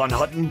Jovan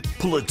Hutton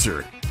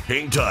Pulitzer.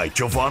 Hang tight,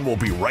 Jovan will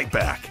be right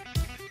back.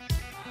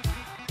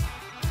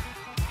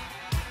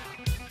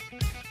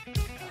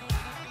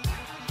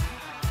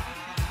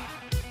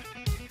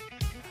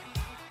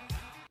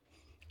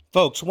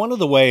 Folks, one of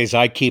the ways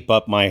I keep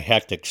up my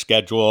hectic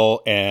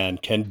schedule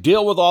and can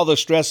deal with all the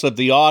stress of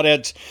the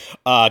audits,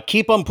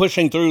 keep on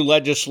pushing through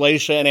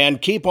legislation,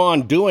 and keep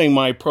on doing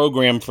my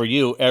program for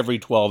you every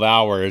 12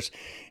 hours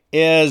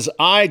is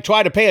I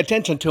try to pay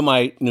attention to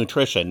my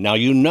nutrition. Now,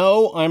 you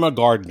know I'm a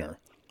gardener.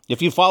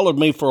 If you followed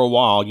me for a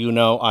while, you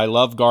know I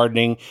love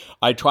gardening.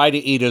 I try to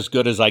eat as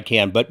good as I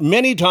can. But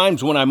many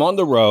times when I'm on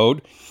the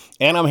road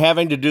and I'm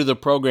having to do the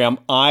program,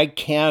 I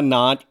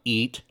cannot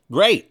eat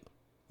great.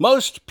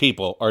 Most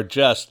people are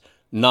just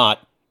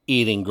not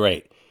eating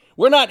great.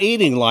 We're not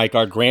eating like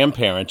our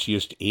grandparents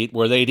used to eat,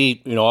 where they'd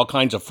eat, all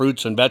kinds of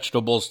fruits and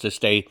vegetables to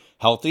stay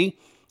healthy.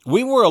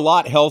 We were a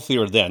lot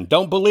healthier then.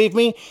 Don't believe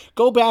me?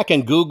 Go back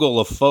and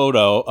Google a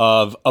photo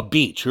of a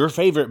beach, your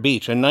favorite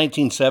beach in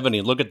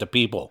 1970. Look at the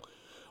people.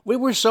 We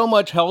were so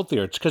much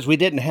healthier. It's because we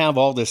didn't have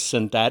all this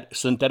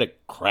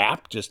synthetic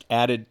crap just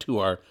added to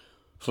our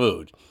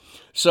food.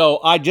 So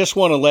I just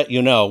want to let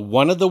you know,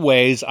 one of the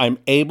ways I'm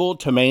able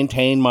to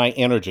maintain my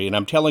energy, and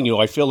I'm telling you,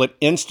 I feel it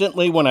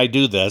instantly when I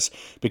do this,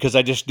 because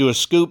I just do a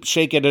scoop,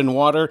 shake it in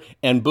water,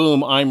 and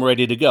boom, I'm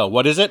ready to go.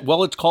 What is it?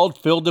 Well, it's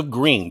called Field of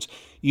Greens.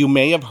 You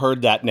may have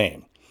heard that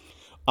name.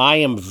 I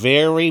am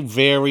very,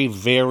 very,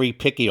 very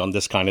picky on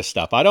this kind of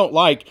stuff. I don't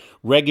like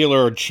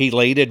regular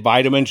chelated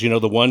vitamins,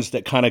 the ones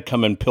that kind of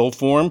come in pill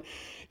form.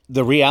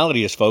 The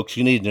reality is, folks,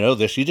 you need to know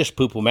this, you just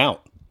poop them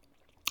out.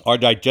 Our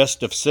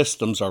digestive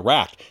systems are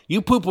racked.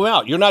 You poop them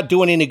out. You're not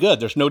doing any good.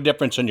 There's no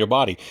difference in your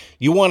body.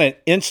 You want an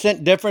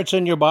instant difference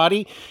in your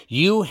body?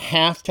 You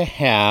have to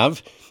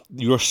have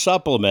your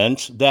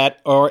supplements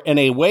that are in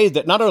a way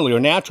that not only are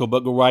natural,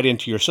 but go right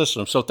into your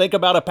system. So think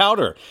about a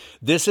powder.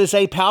 This is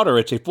a powder.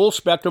 It's a full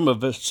spectrum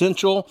of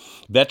essential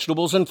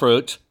vegetables and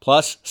fruits,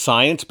 plus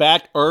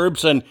science-backed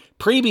herbs and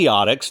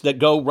prebiotics that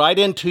go right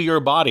into your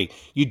body.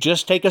 You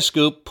just take a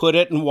scoop, put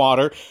it in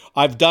water.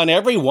 I've done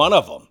every one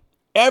of them.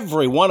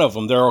 Every one of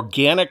them. They're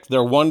organic.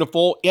 They're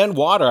wonderful in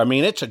water. I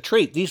mean, it's a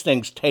treat. These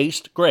things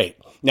taste great.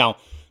 Now,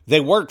 they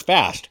work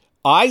fast.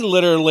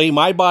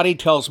 My body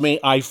tells me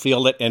I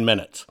feel it in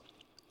minutes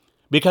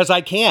because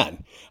I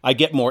can. I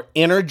get more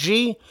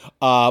energy.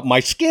 My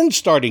skin's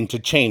starting to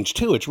change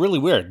too. It's really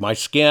weird. My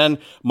skin,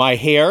 my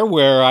hair,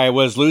 where I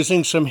was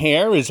losing some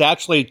hair, is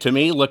actually, to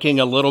me,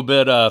 looking a little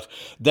bit of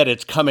that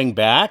it's coming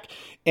back.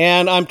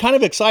 And I'm kind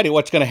of excited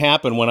what's going to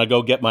happen when I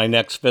go get my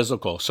next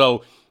physical.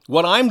 So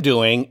what I'm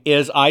doing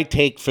is I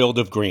take Field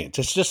of Greens.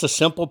 It's just a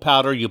simple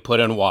powder you put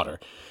in water.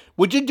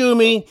 Would you do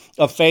me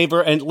a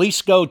favor and at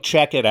least go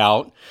check it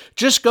out?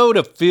 Just go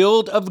to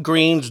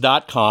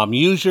fieldofgreens.com.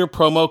 Use your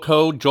promo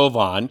code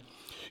Jovan.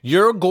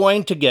 You're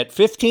going to get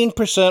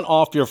 15%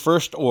 off your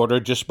first order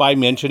just by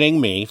mentioning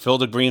me,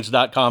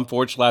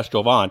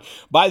 fieldofgreens.com/Jovan.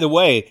 By the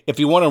way, if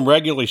you want them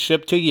regularly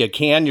shipped to you, you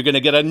can. You're going to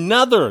get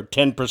another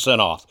 10%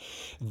 off.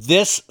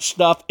 This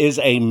stuff is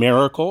a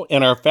miracle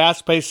in our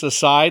fast-paced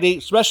society,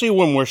 especially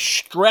when we're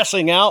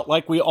stressing out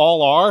like we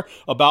all are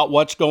about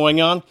what's going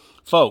on.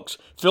 Folks,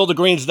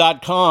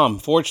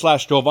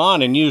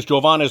 fieldofgreens.com/Jovan and use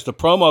Jovan as the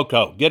promo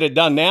code. Get it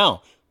done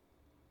now.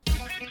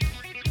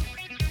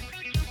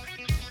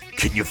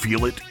 Can you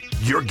feel it?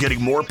 You're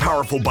getting more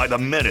powerful by the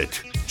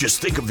minute.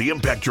 Just think of the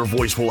impact your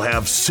voice will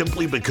have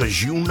simply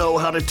because you know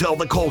how to tell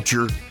the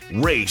culture,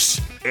 race,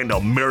 and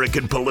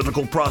American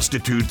political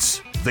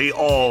prostitutes they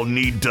all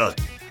need to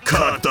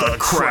cut the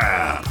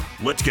crap.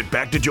 Let's get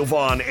back to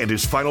Jovan and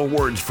his final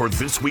words for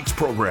this week's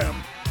program.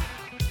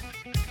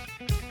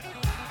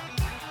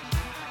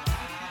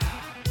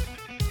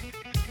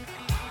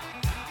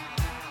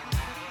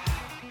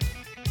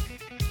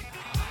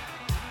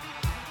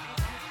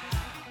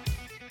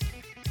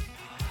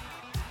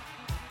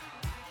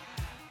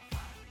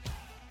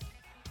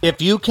 If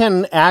you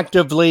can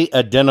actively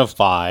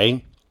identify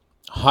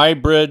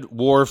hybrid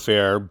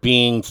warfare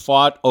being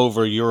fought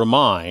over your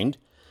mind,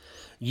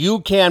 you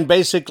can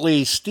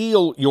basically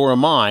steel your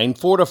mind,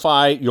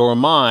 fortify your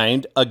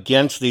mind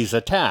against these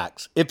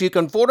attacks. If you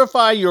can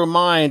fortify your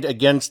mind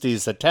against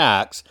these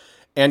attacks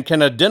and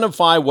can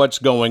identify what's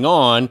going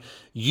on,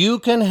 you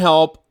can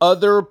help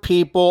other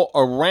people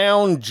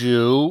around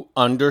you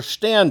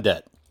understand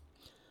it.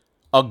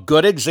 A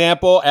good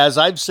example, as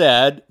I've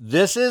said,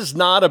 this is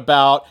not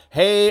about,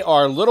 hey,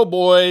 our little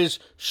boys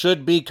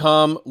should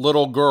become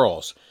little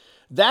girls.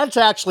 That's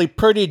actually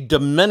pretty de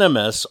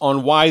minimis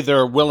on why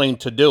they're willing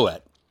to do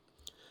it.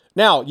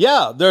 Now,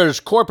 yeah,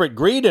 there's corporate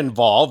greed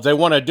involved. They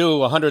want to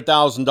do a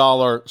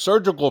 $100,000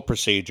 surgical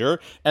procedure,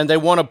 and they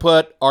want to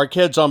put our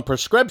kids on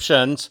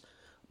prescriptions,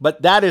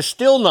 but that is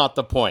still not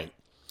the point.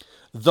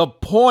 The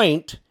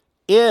point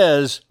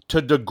is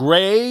to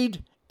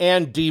degrade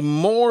and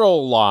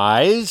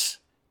demoralize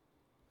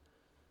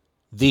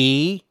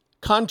the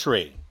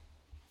country.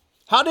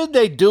 How did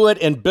they do it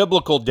in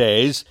biblical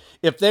days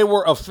if they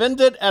were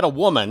offended at a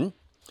woman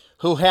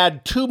who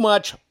had too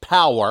much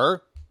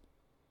power?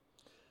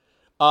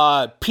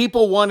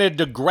 People wanted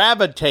to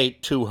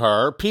gravitate to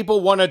her.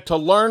 People wanted to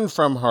learn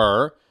from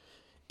her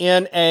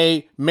in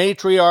a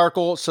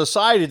matriarchal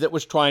society that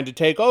was trying to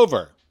take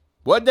over.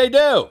 What'd they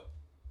do?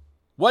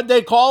 What'd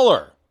they call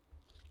her?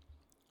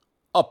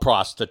 A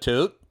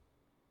prostitute.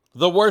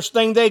 The worst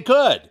thing they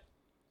could.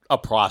 A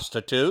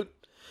prostitute.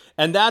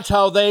 And that's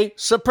how they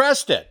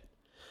suppressed it.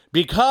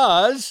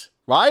 Because,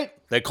 right,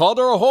 they called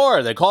her a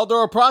whore. They called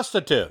her a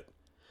prostitute.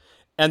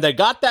 And they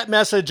got that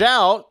message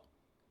out,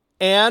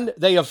 and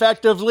they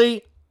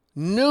effectively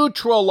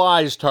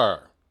neutralized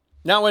her.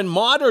 Now, in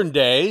modern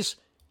days,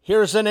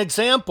 here's an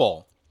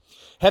example.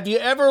 Have you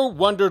ever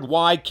wondered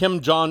why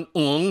Kim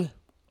Jong-un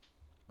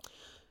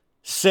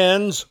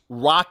sends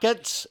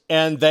rockets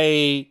and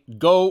they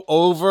go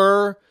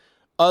over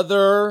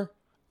other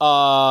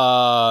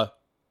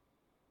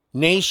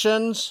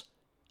nations?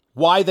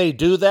 Why they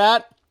do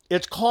that?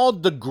 It's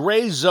called the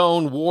gray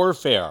zone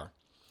warfare.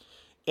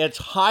 It's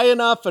high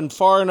enough and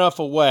far enough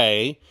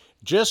away,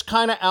 just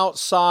kind of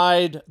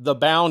outside the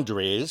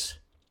boundaries,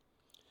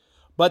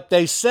 but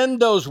they send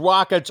those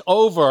rockets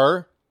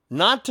over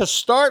not to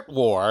start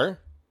war,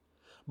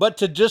 but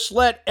to just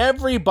let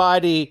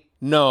everybody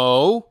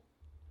know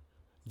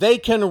they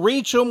can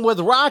reach them with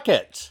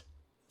rockets.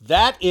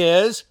 That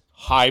is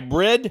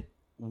hybrid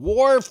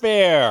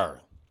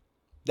warfare.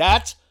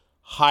 That's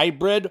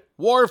hybrid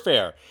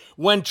warfare.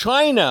 When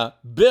China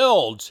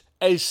builds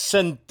a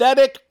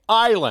synthetic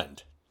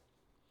island,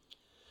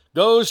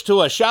 goes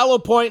to a shallow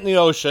point in the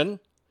ocean,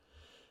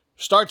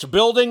 starts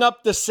building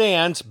up the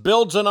sands,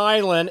 builds an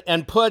island,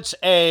 and puts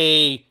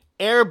a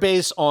air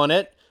base on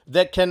it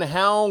that can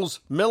house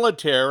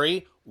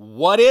military,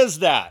 what is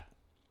that?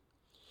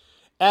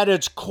 At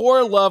its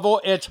core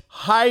level, it's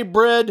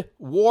hybrid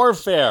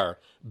warfare,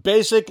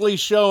 basically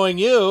showing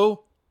you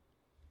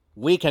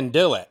we can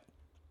do it.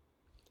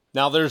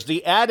 Now, there's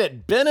the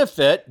added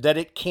benefit that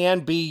it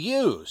can be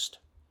used.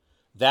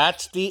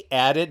 That's the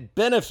added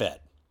benefit.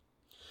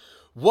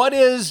 What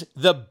is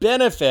the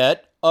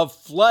benefit of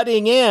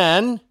flooding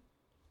in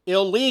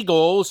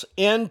illegals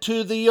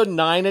into the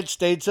United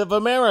States of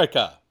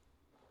America?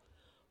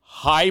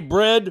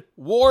 Hybrid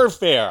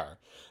warfare.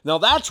 Now,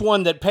 that's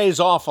one that pays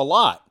off a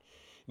lot.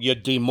 You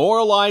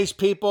demoralize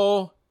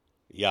people,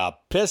 you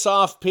piss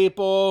off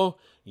people,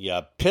 you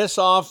piss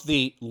off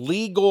the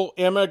legal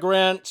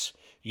immigrants,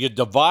 you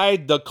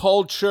divide the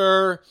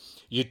culture,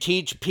 you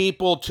teach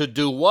people to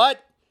do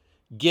what?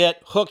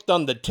 Get hooked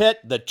on the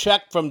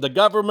check from the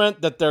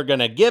government that they're going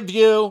to give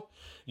you.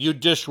 You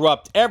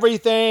disrupt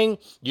everything.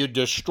 You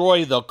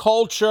destroy the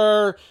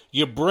culture.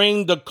 You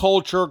bring the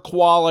culture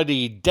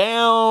quality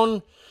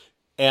down.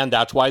 And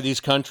that's why these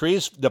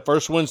countries, the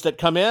first ones that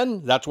come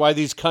in, that's why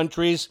these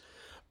countries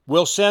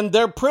will send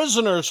their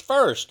prisoners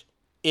first.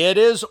 It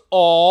is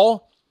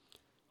all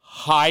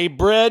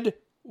hybrid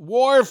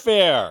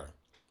warfare.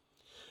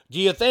 Do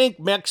you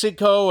think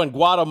Mexico and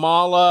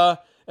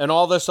Guatemala and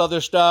all this other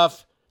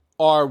stuff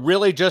are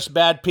really just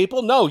bad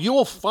people? No, you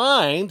will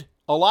find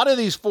a lot of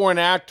these foreign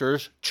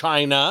actors,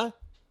 China,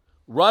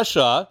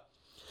 Russia,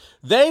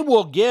 they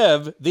will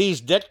give these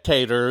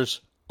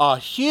dictators a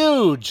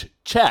huge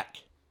check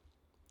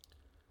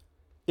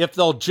if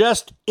they'll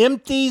just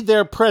empty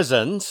their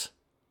prisons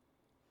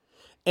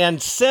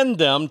and send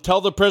them,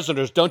 tell the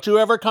prisoners, don't you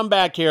ever come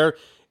back here,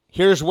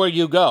 here's where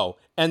you go.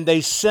 And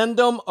they send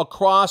them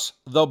across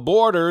the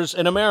borders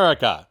in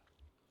America.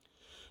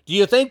 Do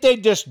you think they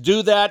just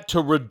do that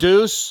to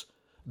reduce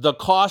the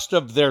cost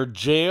of their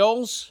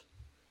jails?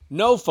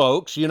 No,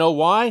 folks. You know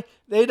why?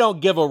 They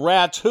don't give a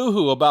rat's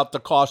hoo-hoo about the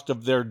cost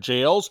of their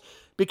jails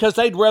because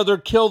they'd rather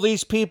kill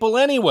these people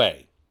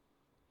anyway.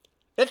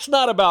 It's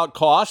not about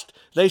cost.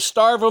 They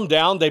starve them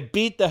down. They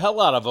beat the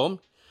hell out of them.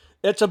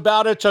 It's a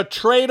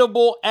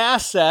tradable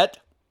asset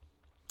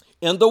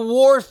in the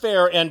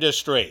warfare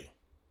industry.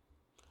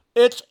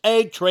 It's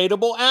a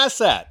tradable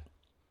asset.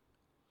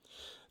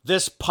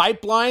 This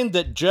pipeline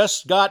that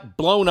just got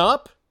blown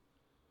up,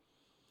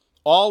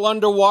 all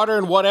underwater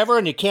and whatever,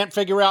 and you can't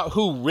figure out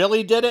who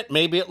really did it.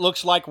 Maybe it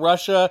looks like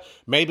Russia.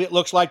 Maybe it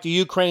looks like the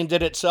Ukraine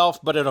did itself,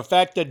 but it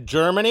affected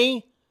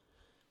Germany.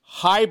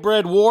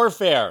 Hybrid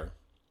warfare.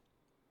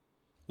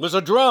 It was a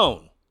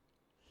drone.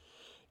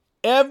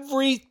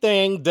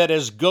 Everything that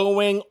is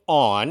going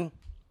on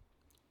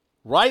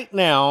right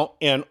now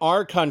in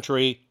our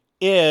country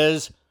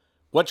is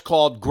what's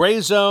called gray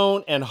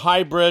zone and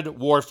hybrid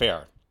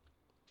warfare.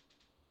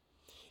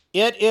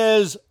 It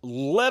is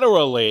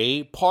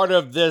literally part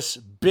of this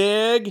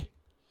big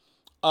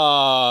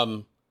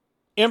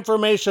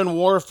information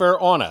warfare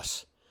on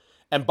us.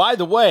 And by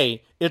the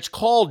way, it's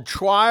called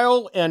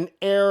trial and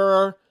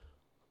error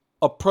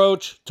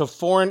approach to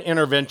foreign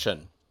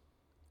intervention.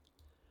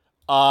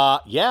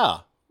 Yeah.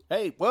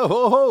 Hey,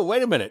 whoa,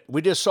 wait a minute.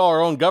 We just saw our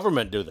own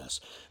government do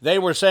this. They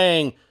were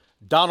saying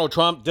Donald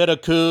Trump did a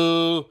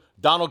coup.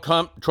 Donald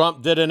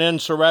Trump did an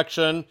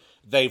insurrection.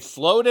 They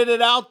floated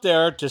it out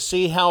there to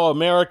see how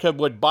America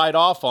would bite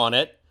off on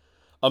it.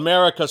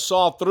 America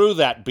saw through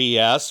that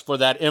BS for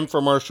that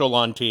infomercial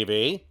on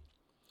TV.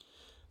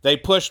 They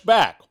pushed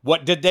back.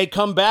 What did they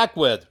come back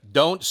with?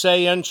 Don't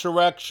say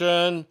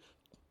insurrection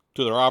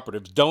to their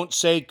operatives. Don't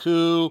say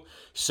coup.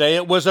 Say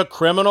it was a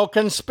criminal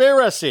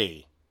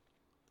conspiracy.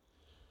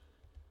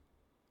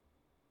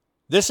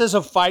 This is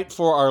a fight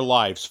for our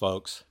lives,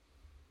 folks.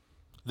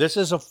 This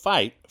is a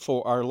fight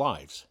for our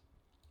lives.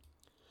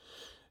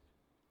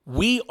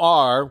 We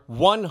are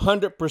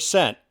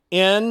 100%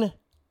 in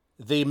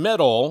the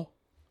middle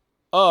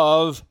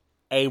of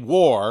a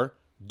war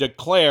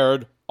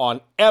declared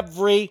on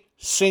every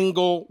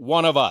single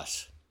one of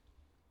us.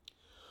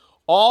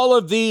 All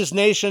of these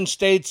nation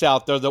states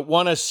out there that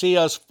want to see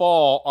us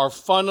fall are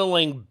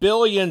funneling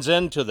billions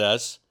into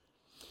this.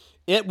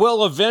 It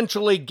will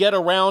eventually get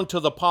around to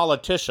the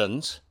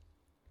politicians,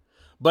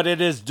 but it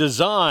is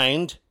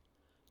designed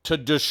to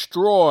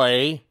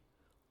destroy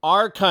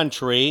our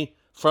country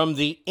from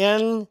the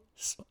inside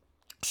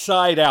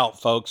out,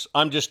 folks.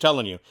 I'm just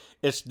telling you.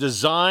 It's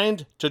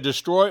designed to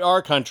destroy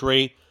our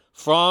country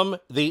from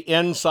the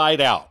inside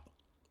out.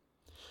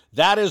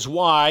 That is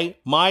why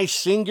my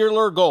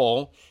singular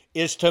goal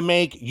is to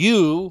make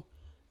you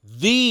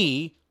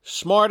the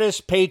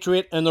smartest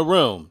patriot in the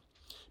room.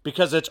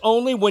 Because it's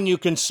only when you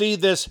can see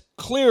this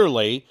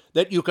clearly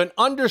that you can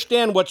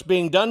understand what's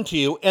being done to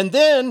you, and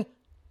then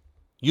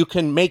you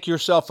can make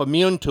yourself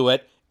immune to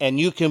it, and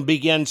you can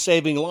begin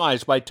saving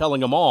lives by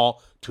telling them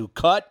all to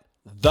cut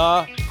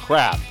the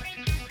crap.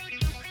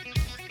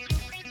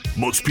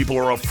 Most people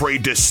are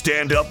afraid to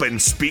stand up and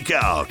speak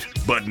out,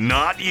 but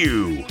not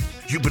you.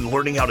 You've been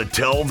learning how to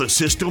tell the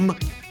system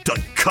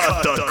to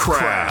cut the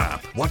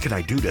crap. What can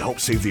I do to help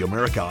save the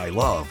America I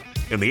love?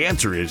 And the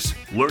answer is,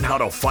 learn how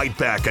to fight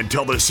back and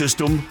tell the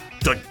system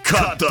to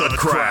cut the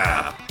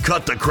crap.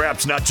 Cut the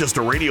Crap's not just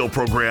a radio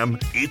program,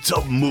 it's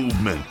a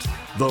movement.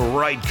 The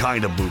right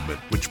kind of movement,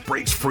 which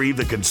breaks free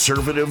the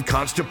conservative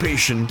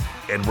constipation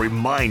and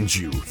reminds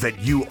you that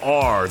you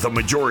are the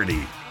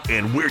majority.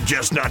 And we're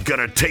just not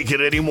gonna take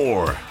it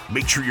anymore.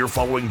 Make sure you're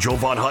following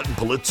Jovan Hutton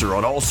Pulitzer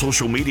on all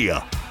social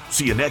media.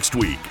 See you next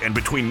week, and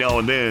between now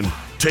and then,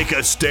 take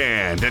a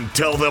stand and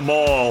tell them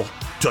all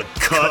to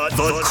cut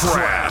the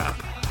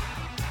crap.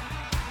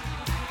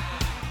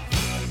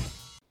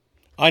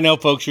 I know,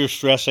 folks, you're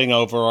stressing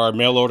over our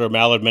mail-order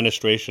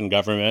maladministration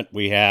government.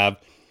 We have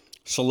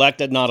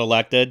selected, not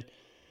elected.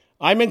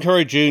 I'm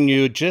encouraging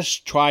you,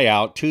 just try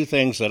out 2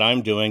 things that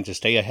I'm doing to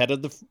stay ahead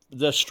of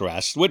the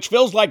stress, which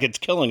feels like it's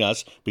killing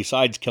us,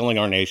 besides killing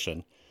our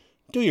nation.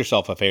 Do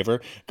yourself a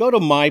favor. Go to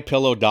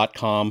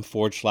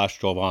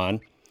mypillow.com/Jovan.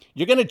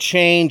 You're going to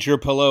change your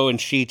pillow and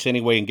sheets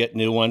anyway and get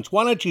new ones.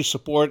 Why don't you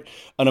support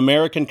an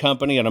American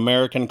company, an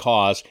American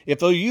cause? If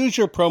they'll use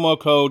your promo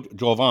code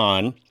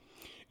Jovan,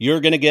 you're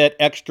going to get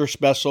extra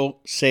special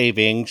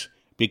savings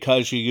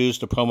because you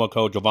used the promo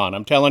code Jovan.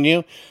 I'm telling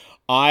you,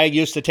 I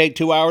used to take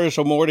 2 hours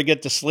or more to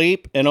get to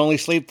sleep and only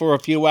sleep for a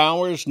few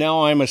hours.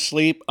 Now I'm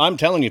asleep. I'm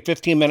telling you,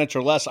 15 minutes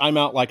or less, I'm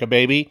out like a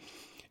baby.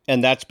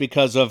 And that's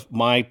because of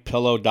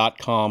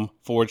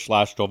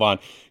mypillow.com/Jovan.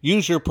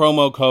 Use your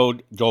promo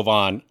code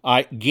Jovan.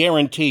 I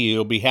guarantee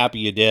you'll be happy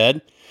you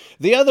did.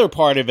 The other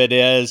part of it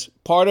is,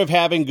 part of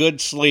having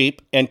good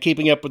sleep and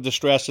keeping up with the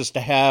stress is to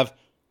have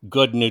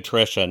good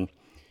nutrition.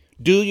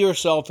 Do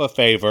yourself a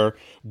favor.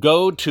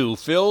 Go to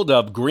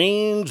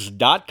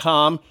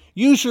fieldofgreens.com.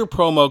 Use your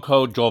promo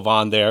code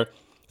Jovan there.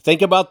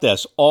 Think about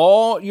this.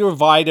 All your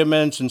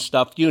vitamins and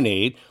stuff you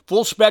need,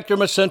 full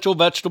spectrum essential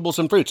vegetables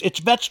and fruits. It's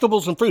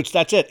vegetables and fruits.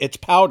 That's it. It's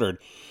powdered.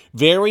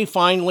 Very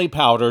finely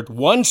powdered.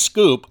 1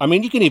 scoop. I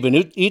mean, you can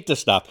even eat the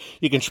stuff.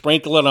 You can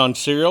sprinkle it on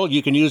cereal.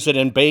 You can use it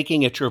in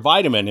baking. It's your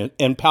vitamin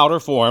in powder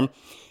form.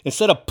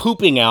 Instead of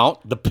pooping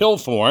out the pill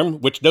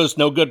form, which does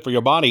no good for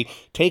your body,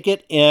 take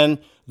it in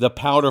the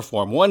powder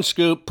form. 1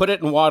 scoop, put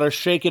it in water,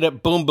 shake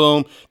it, boom,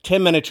 boom.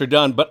 10 minutes, you're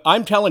done. But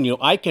I'm telling you,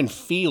 I can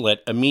feel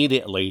it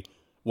immediately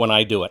when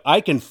I do it.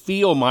 I can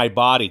feel my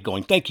body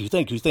going, thank you,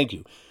 thank you, thank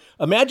you.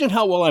 Imagine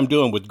how well I'm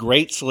doing with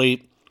great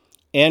sleep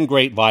and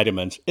great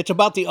vitamins. It's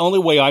about the only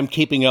way I'm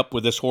keeping up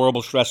with this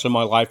horrible stress in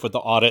my life with the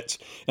audits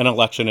and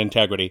election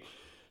integrity.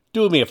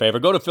 Do me a favor.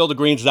 Go to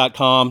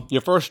fieldofgreens.com. Your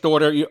first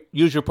order,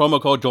 use your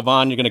promo code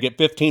Jovan. You're going to get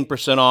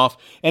 15% off.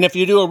 And if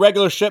you do a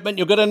regular shipment,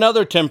 you'll get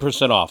another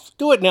 10% off.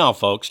 Do it now,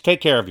 folks.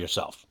 Take care of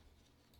yourself.